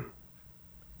job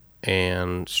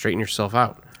and straighten yourself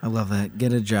out. I love that.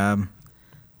 Get a job.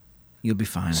 You'll be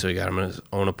fine. So he got him in his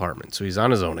own apartment. So he's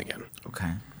on his own again.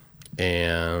 Okay.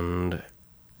 And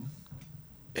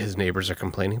his neighbors are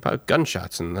complaining about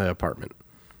gunshots in the apartment.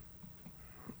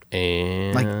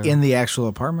 And Like in the actual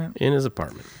apartment? in his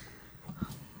apartment.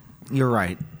 You're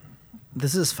right.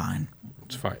 This is fine.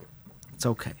 It's fine. It's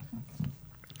okay.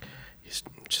 He's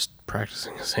just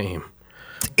practicing his aim.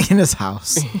 In his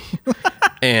house.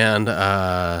 And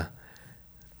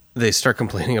they start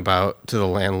complaining to the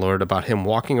landlord about him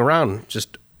walking around,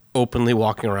 just openly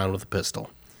walking around with a pistol.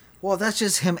 Well, that's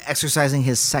just him exercising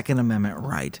his Second Amendment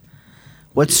right.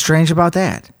 What's strange about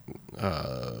that?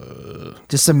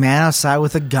 Just a man outside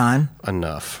with a gun.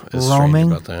 Enough is roaming.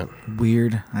 strange about that.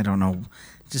 Weird. I don't know.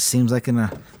 It just seems like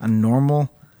a normal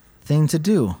thing to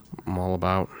do. I'm all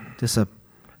about Just a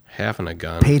having a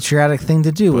gun. patriotic thing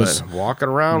to do. But walking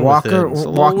around with it, it's a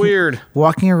little weird.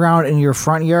 Walking around in your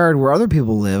front yard where other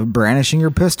people live, brandishing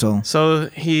your pistol. So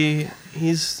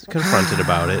he's confronted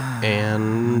about it,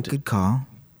 and Good call.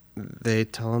 they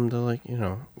tell him to, like,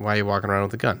 why are you walking around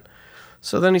with a gun?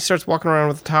 So then he starts walking around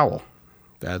with a towel.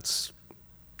 That's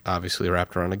obviously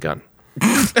wrapped around a gun.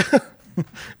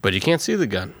 But you can't see the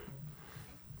gun.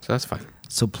 So that's fine.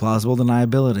 So plausible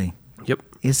deniability. Yep.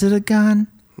 Is it a gun?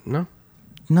 No.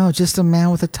 No, just a man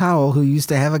with a towel who used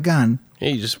to have a gun. Yeah,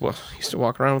 he used to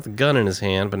walk around with a gun in his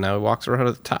hand, but now he walks around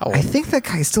with a towel. I think that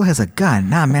guy still has a gun.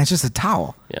 Nah, man, it's just a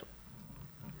towel. Yep.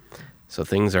 So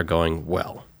things are going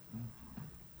well.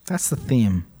 That's the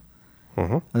theme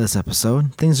Mm-hmm. of this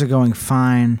episode. Things are going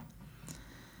fine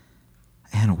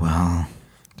and well.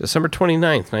 December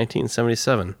 29th,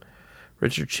 1977.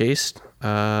 Richard Chase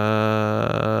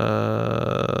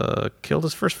killed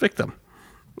his first victim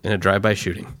in a drive-by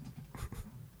shooting.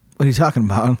 What are you talking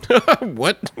about?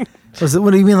 What?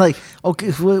 What do you mean? Like,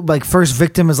 okay, like first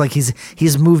victim is like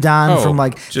he's moved on from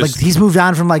he's moved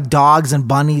on from like dogs and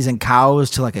bunnies and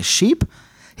cows to like a sheep.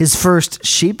 His first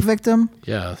sheep victim.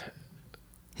 Yeah.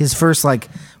 His first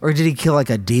or did he kill like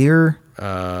a deer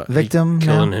victim? He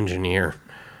killed an engineer.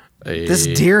 This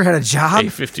deer had a job. A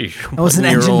 51-year-old was an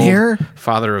engineer.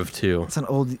 Father of two. It's an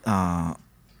old.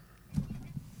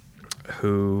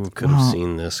 Who could have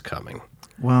seen this coming?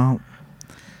 Well,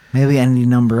 maybe any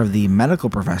number of the medical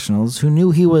professionals who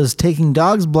knew he was taking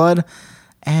dog's blood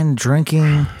and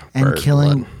drinking and Bird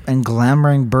killing blood. and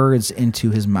glamoring birds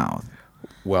into his mouth.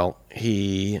 Well,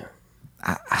 he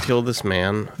killed this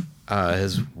man.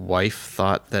 His wife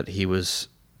thought that he was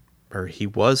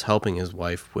helping his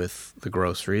wife with the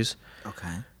groceries.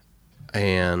 Okay.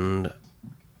 And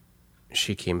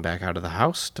she came back out of the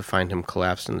house to find him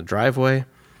collapsed in the driveway,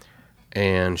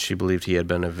 and she believed he had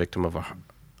been a victim of a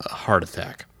heart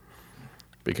attack,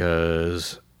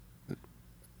 because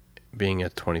being a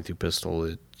 .22 pistol,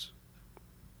 it's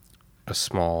a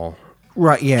small...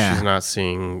 Right, yeah. She's not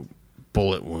seeing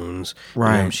bullet wounds.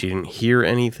 Right. She didn't hear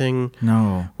anything.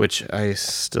 No. Which I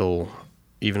still,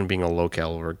 even being a low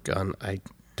caliber gun, I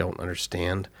don't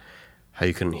understand how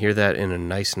you couldn't hear that in a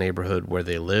nice neighborhood where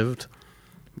they lived.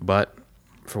 But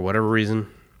for whatever reason...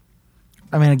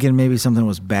 I mean, again, maybe something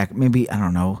was back. Maybe, I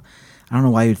don't know. I don't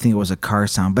know why you'd think it was a car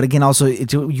sound. But again, also,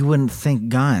 you wouldn't think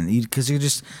gun. Because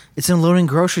it's unloading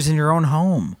groceries in your own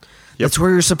home. Yep. That's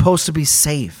where you're supposed to be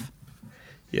safe.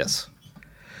 Yes.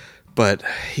 But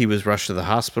he was rushed to the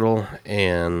hospital,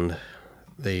 and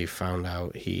they found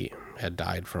out he had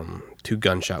died from 2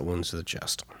 gunshot wounds to the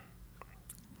chest.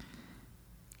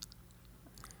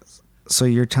 So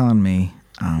you're telling me...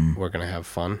 we're going to have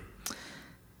fun?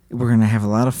 We're going to have a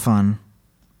lot of fun,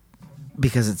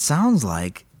 because it sounds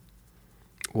like...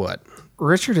 What?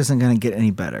 Richard isn't going to get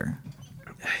any better.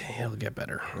 He'll get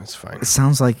better. That's fine. It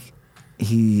sounds like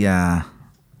he...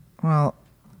 well,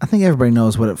 I think everybody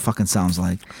knows what it fucking sounds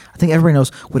like. I think everybody knows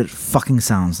what it fucking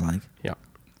sounds like. Yep.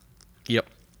 Yep.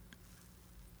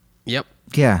 Yep.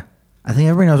 Yeah. I think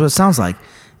everybody knows what it sounds like.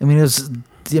 I mean,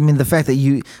 the fact that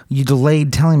you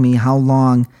delayed telling me how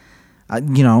long,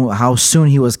 how soon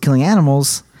he was killing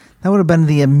animals, that would have been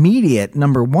the immediate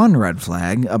number one red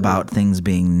flag about things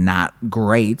being not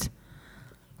great.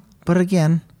 But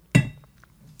again...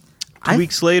 2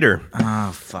 weeks later...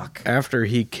 Oh, fuck. After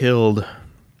he killed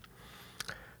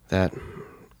that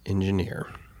engineer,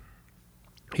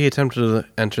 he attempted to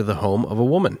enter the home of a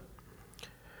woman.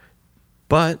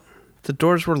 But the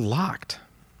doors were locked.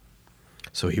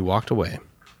 So he walked away.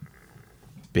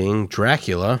 Being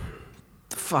Dracula...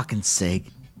 For fucking sake.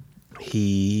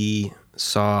 He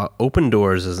saw open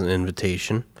doors as an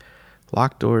invitation.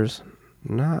 Locked doors,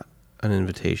 not an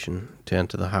invitation to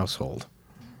enter the household.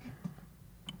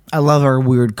 I love our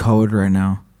weird code right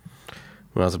now.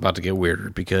 Well, it's about to get weirder,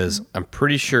 because I'm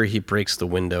pretty sure he breaks the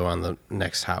window on the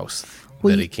next house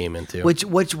that he came into.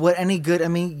 What any good? I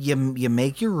mean, you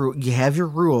make you have your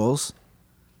rules,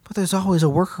 but there's always a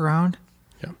workaround.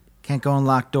 Yeah. Can't go and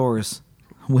lock doors,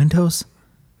 windows.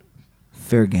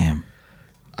 Fair game.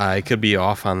 I could be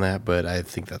off on that, but I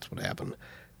think that's what happened.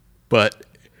 But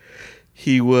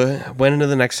he went into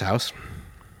the next house,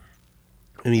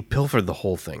 and he pilfered the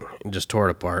whole thing and just tore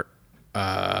it apart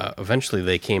Eventually,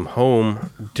 they came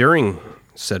home during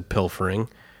said pilfering,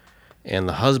 and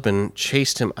the husband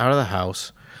chased him out of the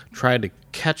house, tried to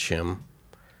catch him,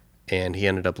 and he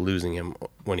ended up losing him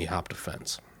when he hopped a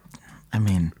fence. I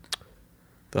mean,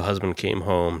 the husband came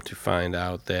home to find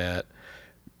out that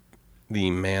the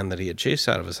man that he had chased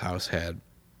out of his house had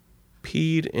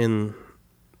peed in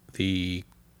the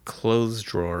clothes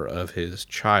drawer of his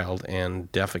child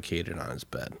and defecated on his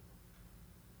bed.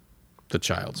 The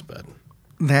child's bed.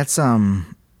 That's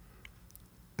not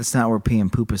where pee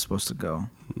and poop is supposed to go.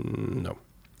 No.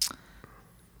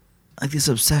 Like this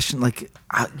obsession, like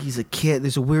he's a kid.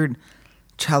 There's a weird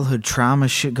childhood trauma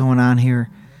shit going on here.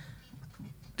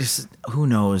 Just who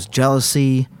knows?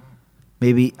 Jealousy,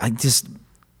 maybe. I don't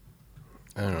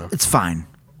know. It's fine,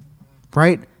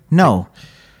 right? No,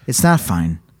 it's not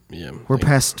fine. Yeah, we're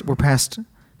past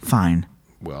fine.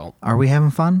 Well, are we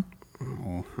having fun?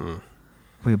 Mm-hmm. Are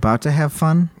we about to have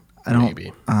fun? I don't.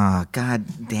 Maybe. God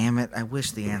damn it! I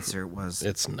wish the answer was.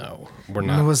 It's no. We're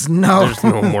not. It was no. There's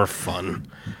no more fun.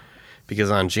 Because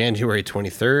on January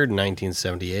 23rd,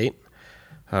 1978,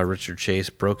 Richard Chase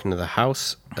broke into the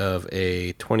house of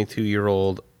a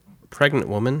 22-year-old pregnant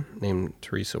woman named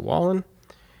Teresa Wallen,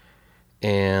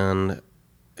 and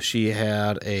she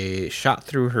had a shot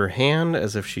through her hand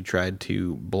as if she tried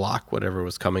to block whatever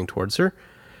was coming towards her,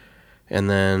 and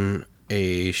then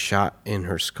a shot in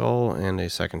her skull and a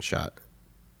second shot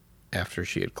after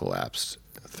she had collapsed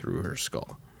through her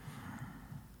skull.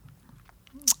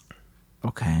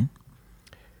 Okay.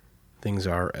 Things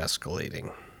are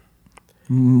escalating.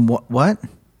 What?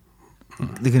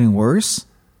 They're getting worse?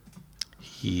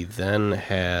 He then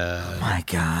had... Oh my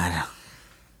God.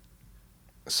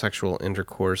 Sexual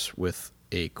intercourse with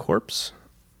a corpse.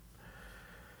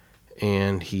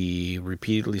 And he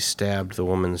repeatedly stabbed the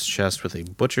woman's chest with a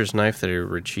butcher's knife that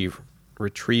he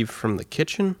retrieved from the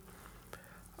kitchen.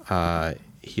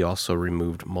 He also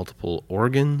removed multiple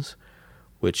organs,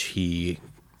 which he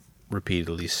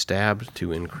repeatedly stabbed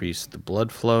to increase the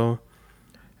blood flow,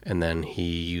 and then he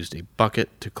used a bucket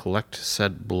to collect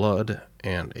said blood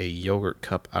and a yogurt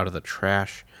cup out of the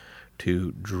trash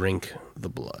to drink the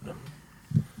blood.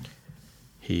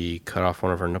 He cut off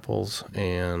one of her nipples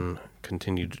and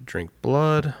continued to drink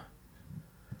blood.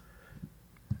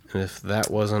 And if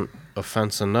that wasn't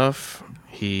offense enough,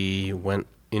 he went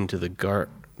into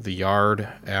the yard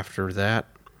after that,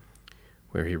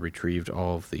 where he retrieved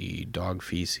all of the dog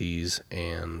feces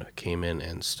and came in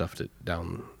and stuffed it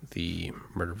down the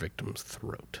murder victim's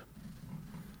throat,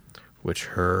 which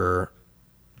her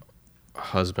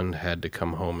husband had to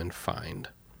come home and find.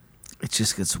 It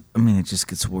just gets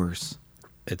worse.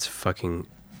 It's fucking...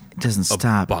 It doesn't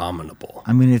stop. Abominable.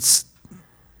 I mean, it's...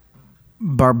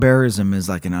 Barbarism is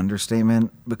like an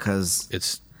understatement because...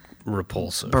 It's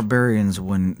repulsive. Barbarians,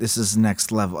 when... This is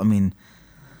next level. I mean...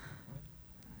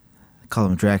 Call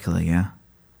him Dracula, yeah?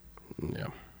 Yeah.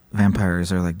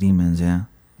 Vampires are like demons, yeah?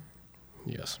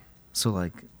 Yes. So,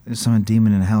 like, there's some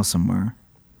demon in hell somewhere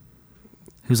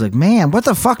who's like, man, what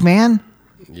the fuck, man?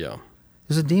 Yeah.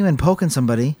 There's a demon poking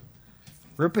somebody,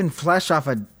 ripping flesh off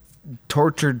a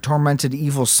tortured, tormented,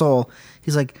 evil soul.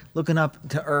 He's like looking up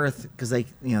to Earth because they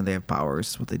have powers.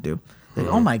 That's what they do. Like,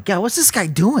 oh my God, what's this guy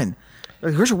doing?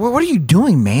 Like, Richard, what are you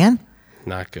doing, man?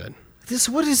 Not good.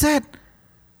 What is that?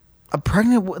 A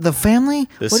pregnant, the family?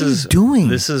 What are you doing?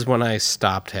 This is when I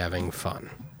stopped having fun.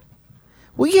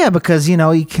 Well, yeah, because,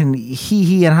 you can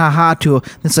he and ha-ha to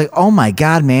it. It's like, oh my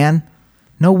God, man.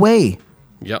 No way.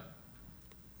 Yep.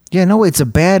 Yeah, no way. It's a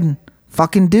bad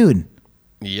fucking dude.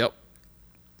 Yep.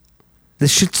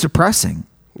 This shit's depressing.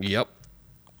 Yep.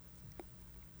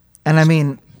 And I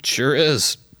mean... Sure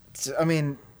is.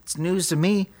 It's news to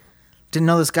me. Didn't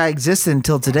know this guy existed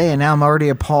until today, and now I'm already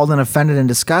appalled and offended and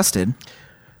disgusted.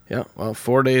 Yeah, well,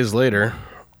 4 days later,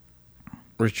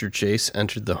 Richard Chase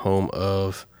entered the home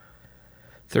of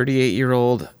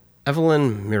 38-year-old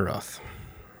Evelyn Miroth.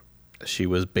 She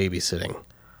was babysitting.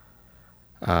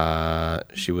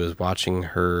 She was watching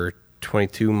her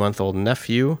 22-month-old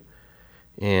nephew,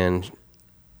 and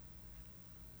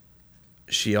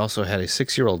she also had a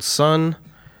 6-year-old son.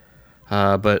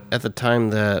 But at the time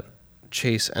that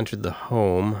Chase entered the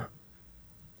home,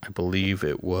 I believe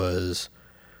it was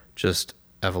just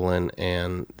Evelyn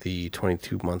and the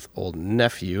 22-month-old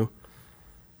nephew.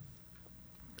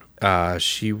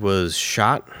 She was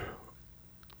shot,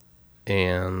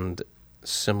 and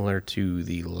similar to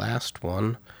the last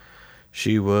one,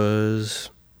 she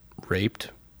was raped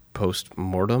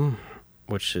post-mortem,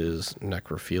 which is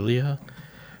necrophilia.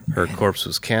 Her corpse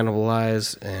was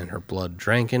cannibalized and her blood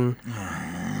drank in.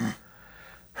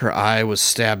 Her eye was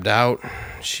stabbed out.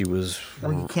 She was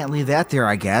Well, you can't leave that there,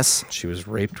 I guess. she was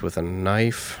raped with a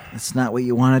knife. It's not what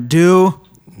you want to do.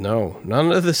 No,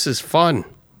 none of this is fun.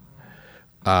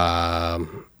 At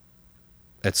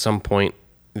some point,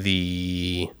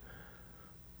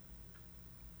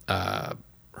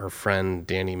 her friend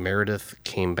Danny Meredith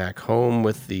came back home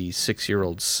with the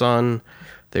 6-year-old son.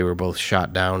 They were both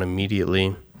shot down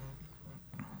immediately.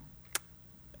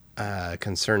 A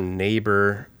concerned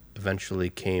neighbor eventually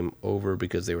came over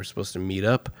because they were supposed to meet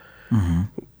up. Mm-hmm.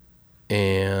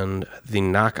 And the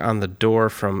knock on the door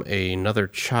from another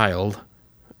child,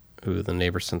 who the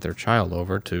neighbor sent their child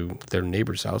over to their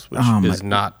neighbor's house, which is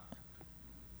not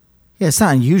Yeah, it's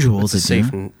not unusual it's a to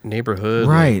safe do. neighborhood.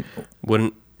 Right.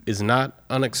 Is not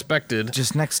unexpected.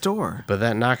 Just next door. But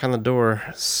that knock on the door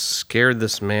scared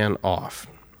this man off.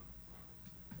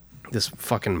 This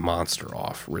fucking monster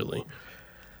off, really.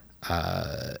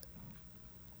 And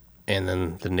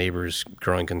then the neighbors,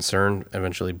 growing concerned,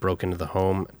 eventually broke into the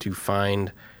home to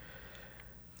find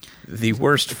the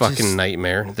worst fucking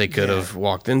nightmare they could have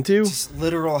walked into. Just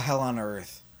literal hell on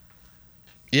earth.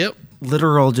 Yep.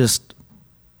 Literal just...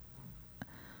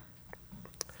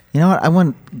 You know what? I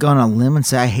wouldn't go on a limb and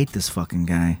say I hate this fucking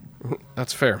guy.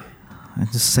 That's fair. I'm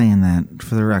just saying that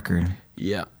for the record.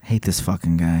 Yeah. Hate this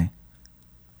fucking guy.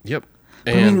 Yep.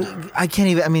 But And I mean, I can't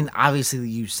even... I mean, obviously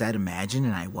you said imagine,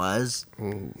 and I was.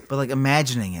 But, like,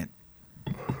 imagining it.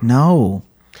 No.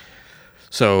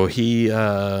 so he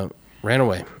ran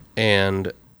away,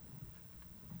 and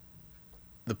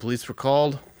the police were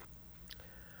called.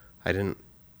 I didn't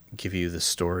give you the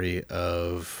story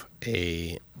of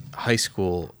a high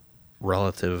school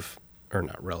relative, or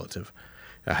not relative,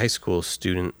 a high school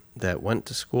student that went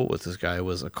to school with this guy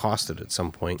was accosted at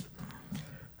some point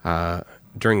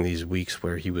during these weeks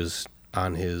where he was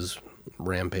on his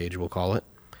rampage, we'll call it.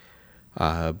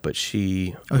 But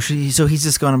she... So he's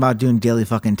just going about doing daily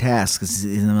fucking tasks because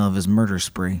he's in the middle of his murder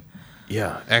spree.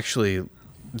 Yeah, actually,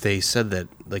 they said that,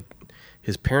 like,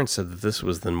 his parents said that this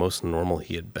was the most normal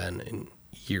he had been in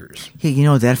years. Hey, you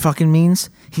know what that fucking means?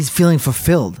 He's feeling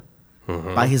fulfilled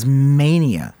by his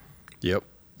mania. Yep.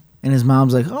 And his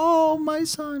mom's like, oh, my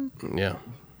son. Yeah.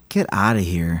 Get out of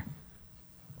here.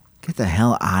 Get the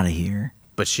hell out of here.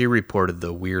 But she reported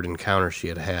the weird encounter she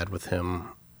had had with him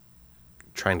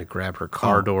trying to grab her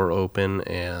car door open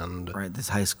and... Right, this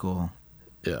high school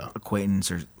Yeah. acquaintance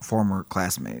or former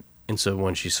classmate. And so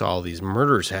when she saw all these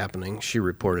murders happening, she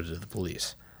reported to the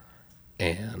police.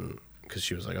 And because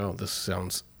she was like, oh, this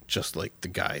sounds just like the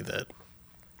guy that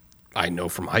I know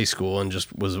from high school, and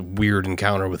just was a weird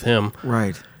encounter with him.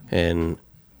 Right. And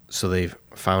so they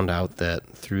found out that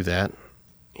through that,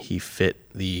 he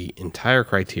fit the entire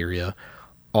criteria.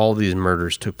 All these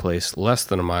murders took place less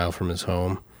than a mile from his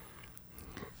home.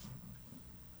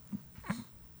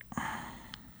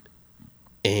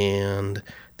 And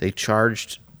they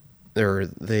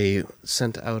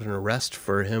sent out an arrest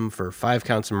for him for 5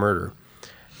 counts of murder,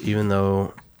 even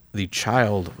though the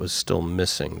child was still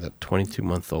missing, that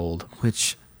 22-month-old.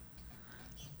 Which,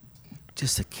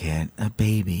 just a kid, a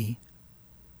baby.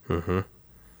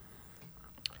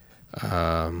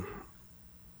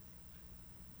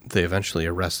 They eventually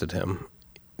arrested him.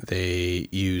 They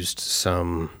used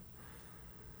some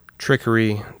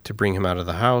trickery to bring him out of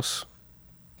the house,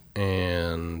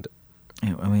 and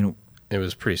I mean, it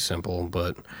was pretty simple,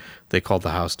 but they called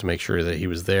the house to make sure that he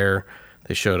was there.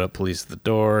 They showed up police at the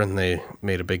door, and they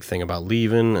made a big thing about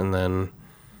leaving, and then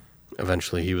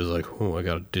eventually he was like, oh, I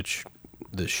gotta ditch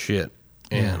this shit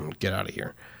and get out of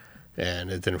here. And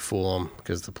it didn't fool him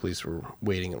because the police were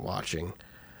waiting and watching.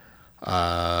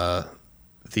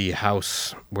 The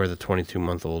house where the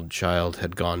 22-month-old child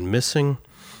had gone missing,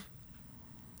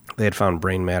 they had found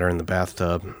brain matter in the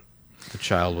bathtub. The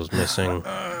child was missing.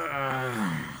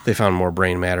 They found more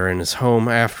brain matter in his home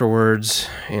afterwards,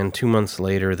 and 2 months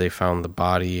later, they found the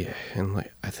body in,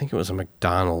 like, I think it was a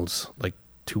McDonald's, like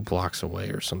 2 blocks away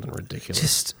or something ridiculous.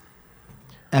 just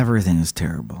everything is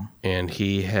terrible. And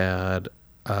he had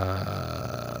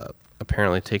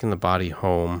apparently taken the body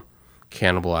home,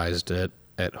 cannibalized it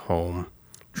at home,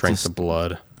 drank the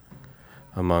blood,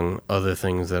 among other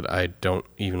things that I don't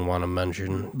even want to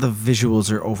mention. The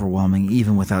visuals are overwhelming,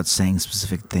 even without saying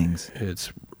specific things.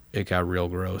 It got real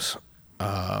gross.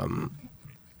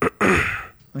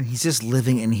 He's just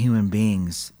living in human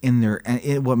beings.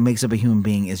 What makes up a human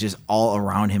being is just all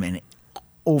around him and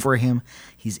over him.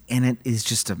 He's in it. It's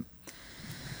just a...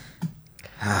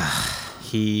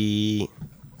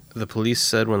 The police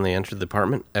said when they entered the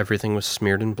apartment, everything was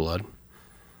smeared in blood.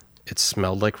 It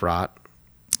smelled like rot.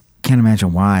 Can't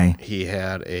imagine why. He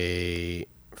had a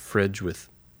fridge with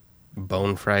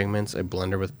bone fragments, a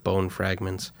blender with bone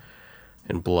fragments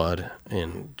and blood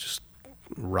and just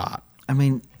rot. I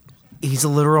mean, he's a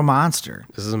literal monster.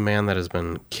 This is a man that has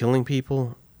been killing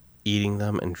people, eating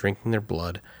them, and drinking their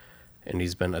blood, and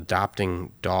he's been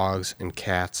adopting dogs and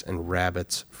cats and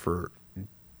rabbits for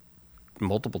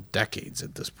multiple decades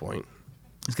at this point.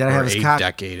 He's got to have his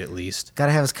decade at least. Got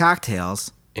to have his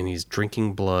cocktails. And he's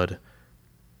drinking blood,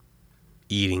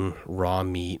 eating raw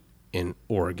meat and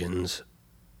organs,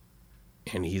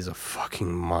 and he's a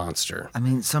fucking monster. I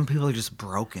mean, some people are just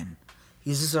broken.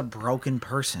 He's just a broken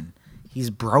person. He's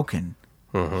broken.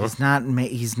 Mm-hmm.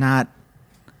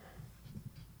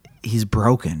 He's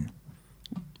broken.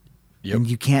 Yep. And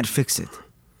you can't fix it.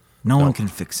 No one can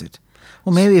fix it.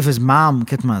 Well, maybe if his mom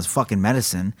kept him on his fucking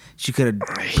medicine, she could have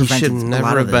prevented He should a lot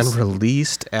never of have this. been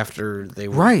released after they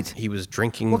were. Right. He was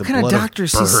drinking What the kind of blood doctor of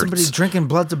sees birds somebody drinking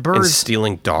blood to and birds?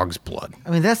 stealing dog's blood.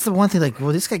 I mean, that's the one thing. Like,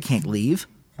 well, this guy can't leave.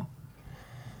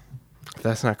 If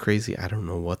that's not crazy, I don't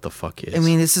know what the fuck is. I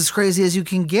mean, it's as crazy as you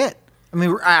can get. I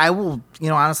mean, I will,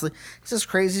 honestly, it's as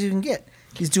crazy as you can get.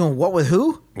 He's doing what with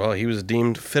who? Well, he was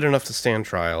deemed fit enough to stand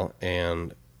trial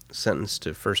and sentenced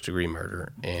to first-degree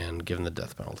murder and given the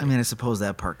death penalty. I mean, I suppose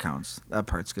that part counts. That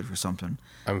part's good for something.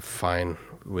 I'm fine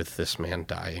with this man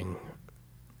dying.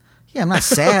 Yeah, I'm not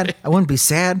sad. I wouldn't be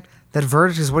sad. That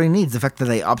verdict is what he needs. The fact that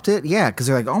they upped it, yeah, because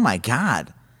they're like, oh my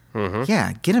God. Mm-hmm.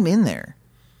 Yeah, get him in there.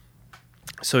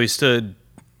 So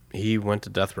he went to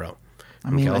death row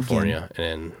in California,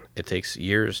 and it takes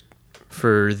years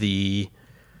for the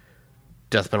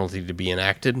death penalty to be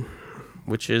enacted,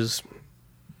 which is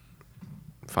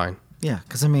fine. Yeah,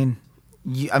 because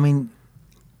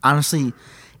honestly,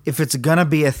 if it's gonna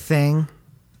be a thing,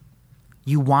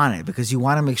 you want it because you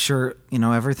want to make sure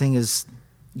everything is.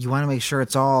 You want to make sure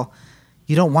it's all.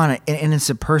 You don't want an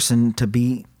innocent person to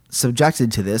be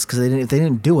subjected to this because if they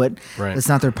didn't do it, right. It's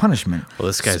not their punishment. Well,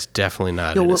 this guy's definitely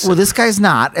not. Well, this guy's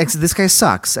not. This guy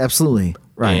sucks. Absolutely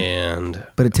right.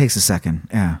 But it takes a second.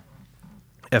 Yeah.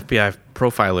 FBI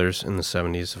profilers in the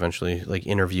 70s eventually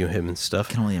interview him and stuff.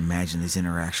 I can only imagine these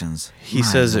interactions. He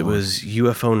says it was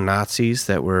UFO Nazis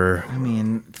that were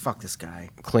fuck this guy.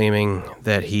 Claiming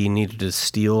that he needed to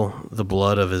steal the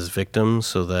blood of his victims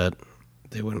so that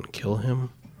they wouldn't kill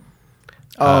him.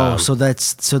 Oh,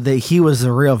 he was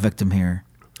the real victim here.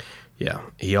 Yeah.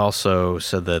 He also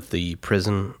said that the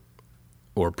prison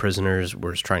or prisoners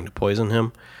were trying to poison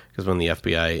him because when the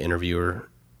FBI interviewer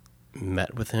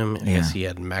met with him, I guess he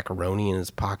had macaroni in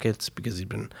his pockets because he'd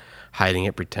been hiding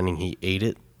it, pretending he ate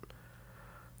it.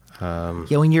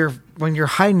 When you're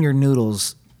hiding your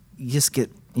noodles, you just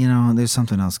get there's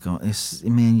something else going.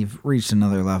 You've reached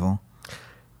another level.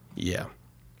 Yeah.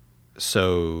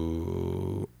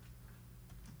 So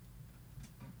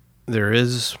there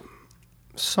is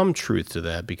some truth to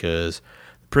that because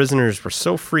prisoners were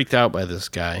so freaked out by this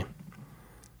guy,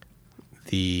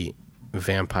 the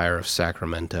vampire of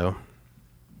Sacramento.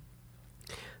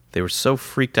 They were so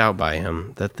freaked out by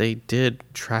him that they did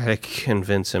try to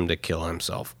convince him to kill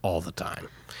himself all the time.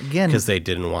 Again, because they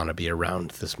didn't want to be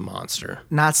around this monster.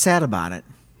 Not sad about it.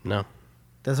 No.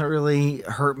 Doesn't really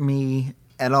hurt me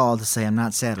at all to say I'm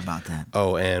not sad about that.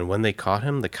 Oh, and when they caught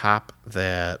him, the cop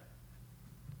that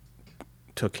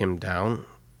took him down,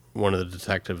 one of the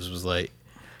detectives was like,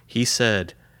 he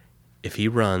said, if he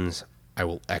runs, I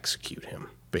will execute him,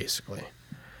 basically.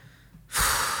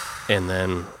 And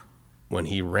then when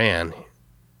he ran,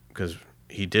 because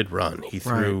he did run, he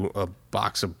threw a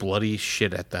box of bloody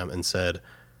shit at them and said,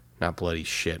 not bloody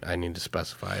shit, I need to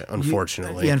specify it,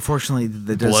 unfortunately. Unfortunately.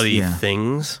 Bloody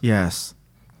things. Yes.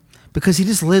 Because he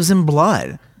just lives in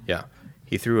blood. Yeah.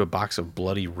 He threw a box of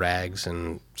bloody rags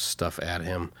and stuff at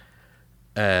him.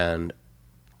 And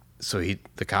so the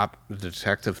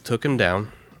detective took him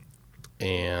down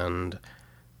and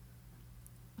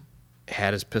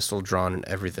had his pistol drawn and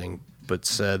everything, but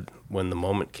said when the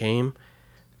moment came,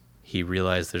 he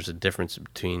realized there's a difference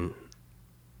between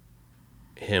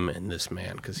him and this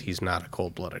man because he's not a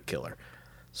cold-blooded killer.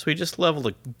 So he just leveled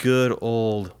a good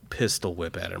old pistol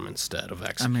whip at him instead of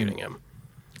executing him,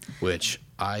 which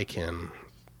I can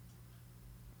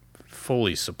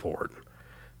fully support.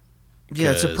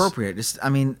 Yeah, it's appropriate.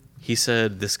 He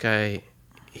said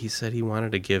he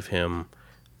wanted to give him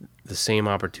the same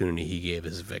opportunity he gave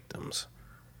his victims,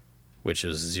 which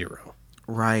is 0.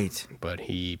 Right. But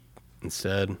he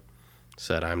instead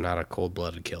said, I'm not a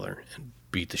cold-blooded killer, and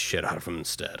beat the shit out of him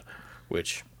instead,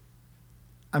 which...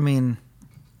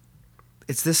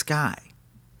 it's this guy.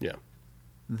 Yeah.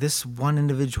 This one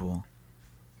individual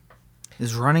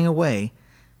is running away.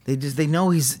 They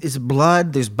know he's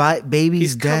blood. There's babies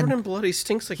He's dead. covered in blood. He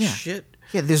stinks like shit.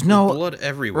 Yeah, there's no blood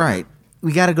everywhere. Right.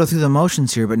 we got to go through the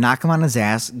motions here, but knock him on his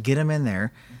ass, get him in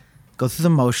there, go through the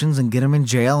motions, and get him in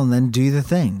jail, and then do the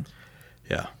thing.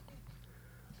 Yeah.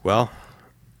 Well,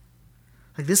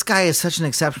 like, this guy is such an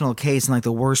exceptional case in, like,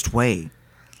 the worst way.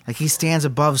 Like, he stands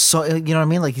above, so, you know what I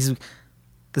mean? Like,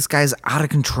 this guy's out of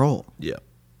control. yeah.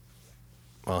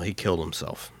 Well, he killed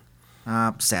himself.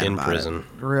 Sad In about prison.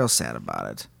 it. Real sad about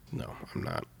it. No, I'm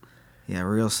not. Yeah,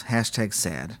 real hashtag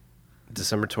sad.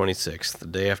 December 26th, the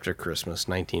day after Christmas,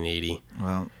 1980.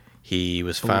 Well, He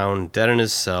was found dead in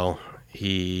his cell.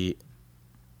 He,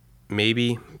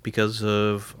 maybe because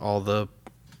of all the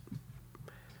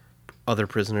other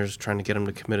prisoners trying to get him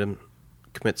to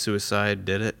commit suicide,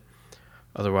 did it.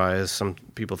 Otherwise, some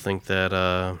people think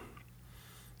that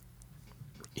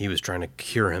he was trying to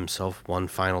cure himself one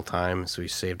final time, so he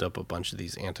saved up a bunch of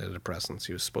these antidepressants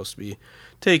he was supposed to be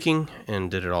taking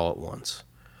and did it all at once.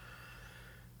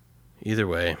 Either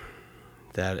way,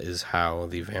 that is how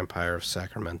the Vampire of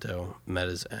Sacramento met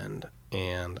his end,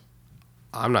 and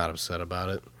I'm not upset about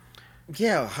it.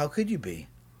 yeah, how could you be?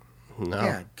 No.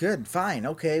 Yeah, good, fine,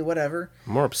 okay, whatever.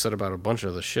 I'm more upset about a bunch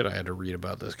of the shit I had to read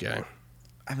about this guy.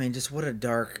 I mean, just what a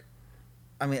dark...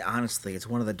 I mean, honestly, it's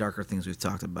one of the darker things we've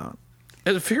talked about.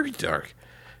 It's very dark.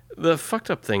 The fucked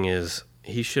up thing is,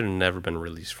 he should have never been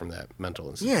released from that mental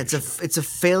institution. Yeah, it's a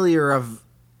failure of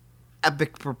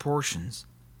epic proportions.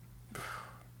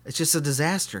 It's just a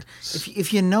disaster.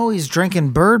 If you know he's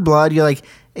drinking bird blood, you're like,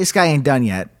 this guy ain't done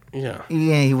yet. Yeah.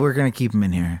 Yeah, we're gonna keep him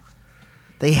in here.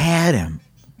 They had him.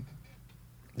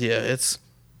 Yeah, it's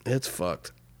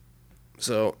fucked.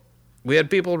 So, we had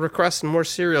people requesting more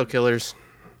serial killers.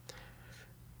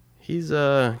 He's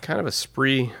kind of a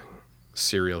spree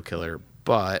serial killer,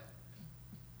 but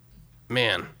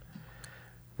man,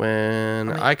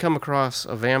 when I come across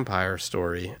a vampire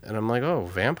story and I'm like, oh,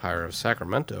 Vampire of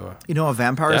Sacramento, You know what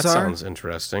vampires that are? sounds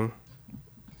interesting.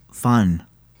 Fun.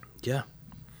 Yeah.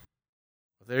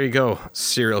 There you go,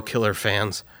 serial killer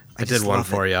fans. I did just one love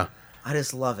for you. I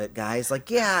just love it, guys. Like,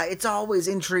 yeah, it's always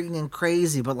intriguing and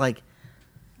crazy, but like,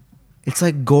 it's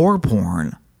like gore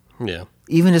porn. Yeah.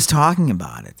 Even just talking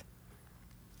about it.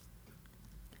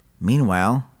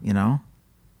 Meanwhile, you know,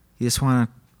 you just want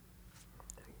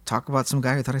to talk about some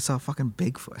guy who thought I saw fucking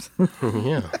Bigfoot.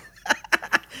 Yeah.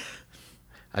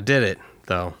 I did it,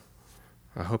 though.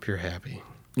 I hope you're happy.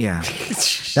 Yeah.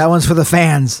 That one's for the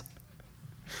fans.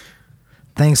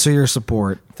 Thanks for your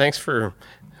support. Thanks for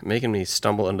making me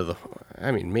stumble into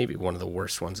maybe one of the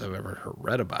worst ones I've ever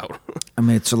read about. I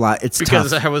mean, it's a lot. It's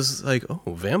Because tough. I was like, oh,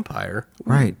 vampire. Ooh,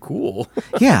 Right. Cool.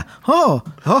 Yeah. Oh.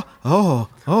 Oh.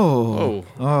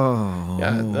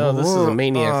 Yeah, no, this is a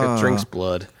maniac that drinks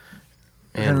blood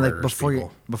and And like murders before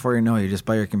people. before you know it, you're just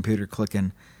by your computer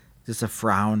clicking, just a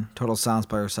frown, total silence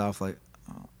by yourself. Like,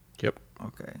 oh, Yep.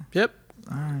 okay. Yep.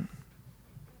 All right.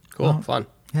 Cool. Well, Fun.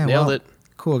 Yeah. Nailed well, it.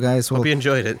 Cool, guys. Well, Hope you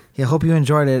enjoyed it. yeah. Hope you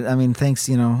enjoyed it. I mean, thanks.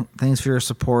 Thanks for your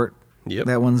support. Yep.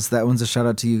 That one's a shout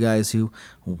out to you guys who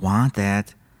want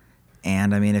that.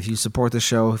 And I mean, if you support the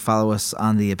show, follow us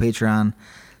on the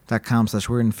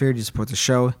patreon.com/Weird and Feared. You support the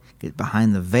show. Get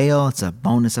Behind the Veil. It's a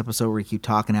bonus episode where we keep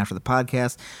talking after the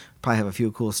podcast. Probably have a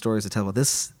few cool stories to tell about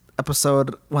this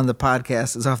episode when the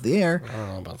podcast is off the air. I don't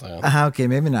know about that. Okay,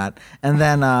 maybe not. And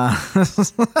then,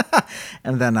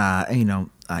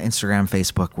 Instagram,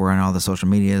 Facebook. We're on all the social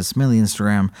medias, mainly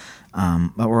Instagram,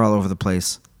 but we're all over the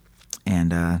place.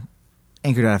 And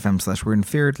anchor.fm/Weird and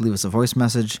Feared. Leave us a voice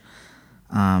message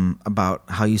about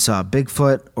how you saw a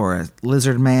Bigfoot or a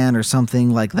lizard man or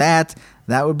something like that.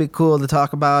 That would be cool to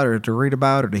talk about or to read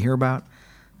about or to hear about.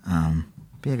 But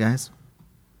yeah, guys.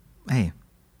 Hey.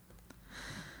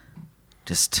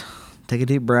 Just take a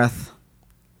deep breath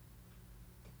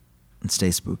and stay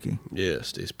spooky. Yeah,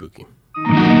 stay spooky.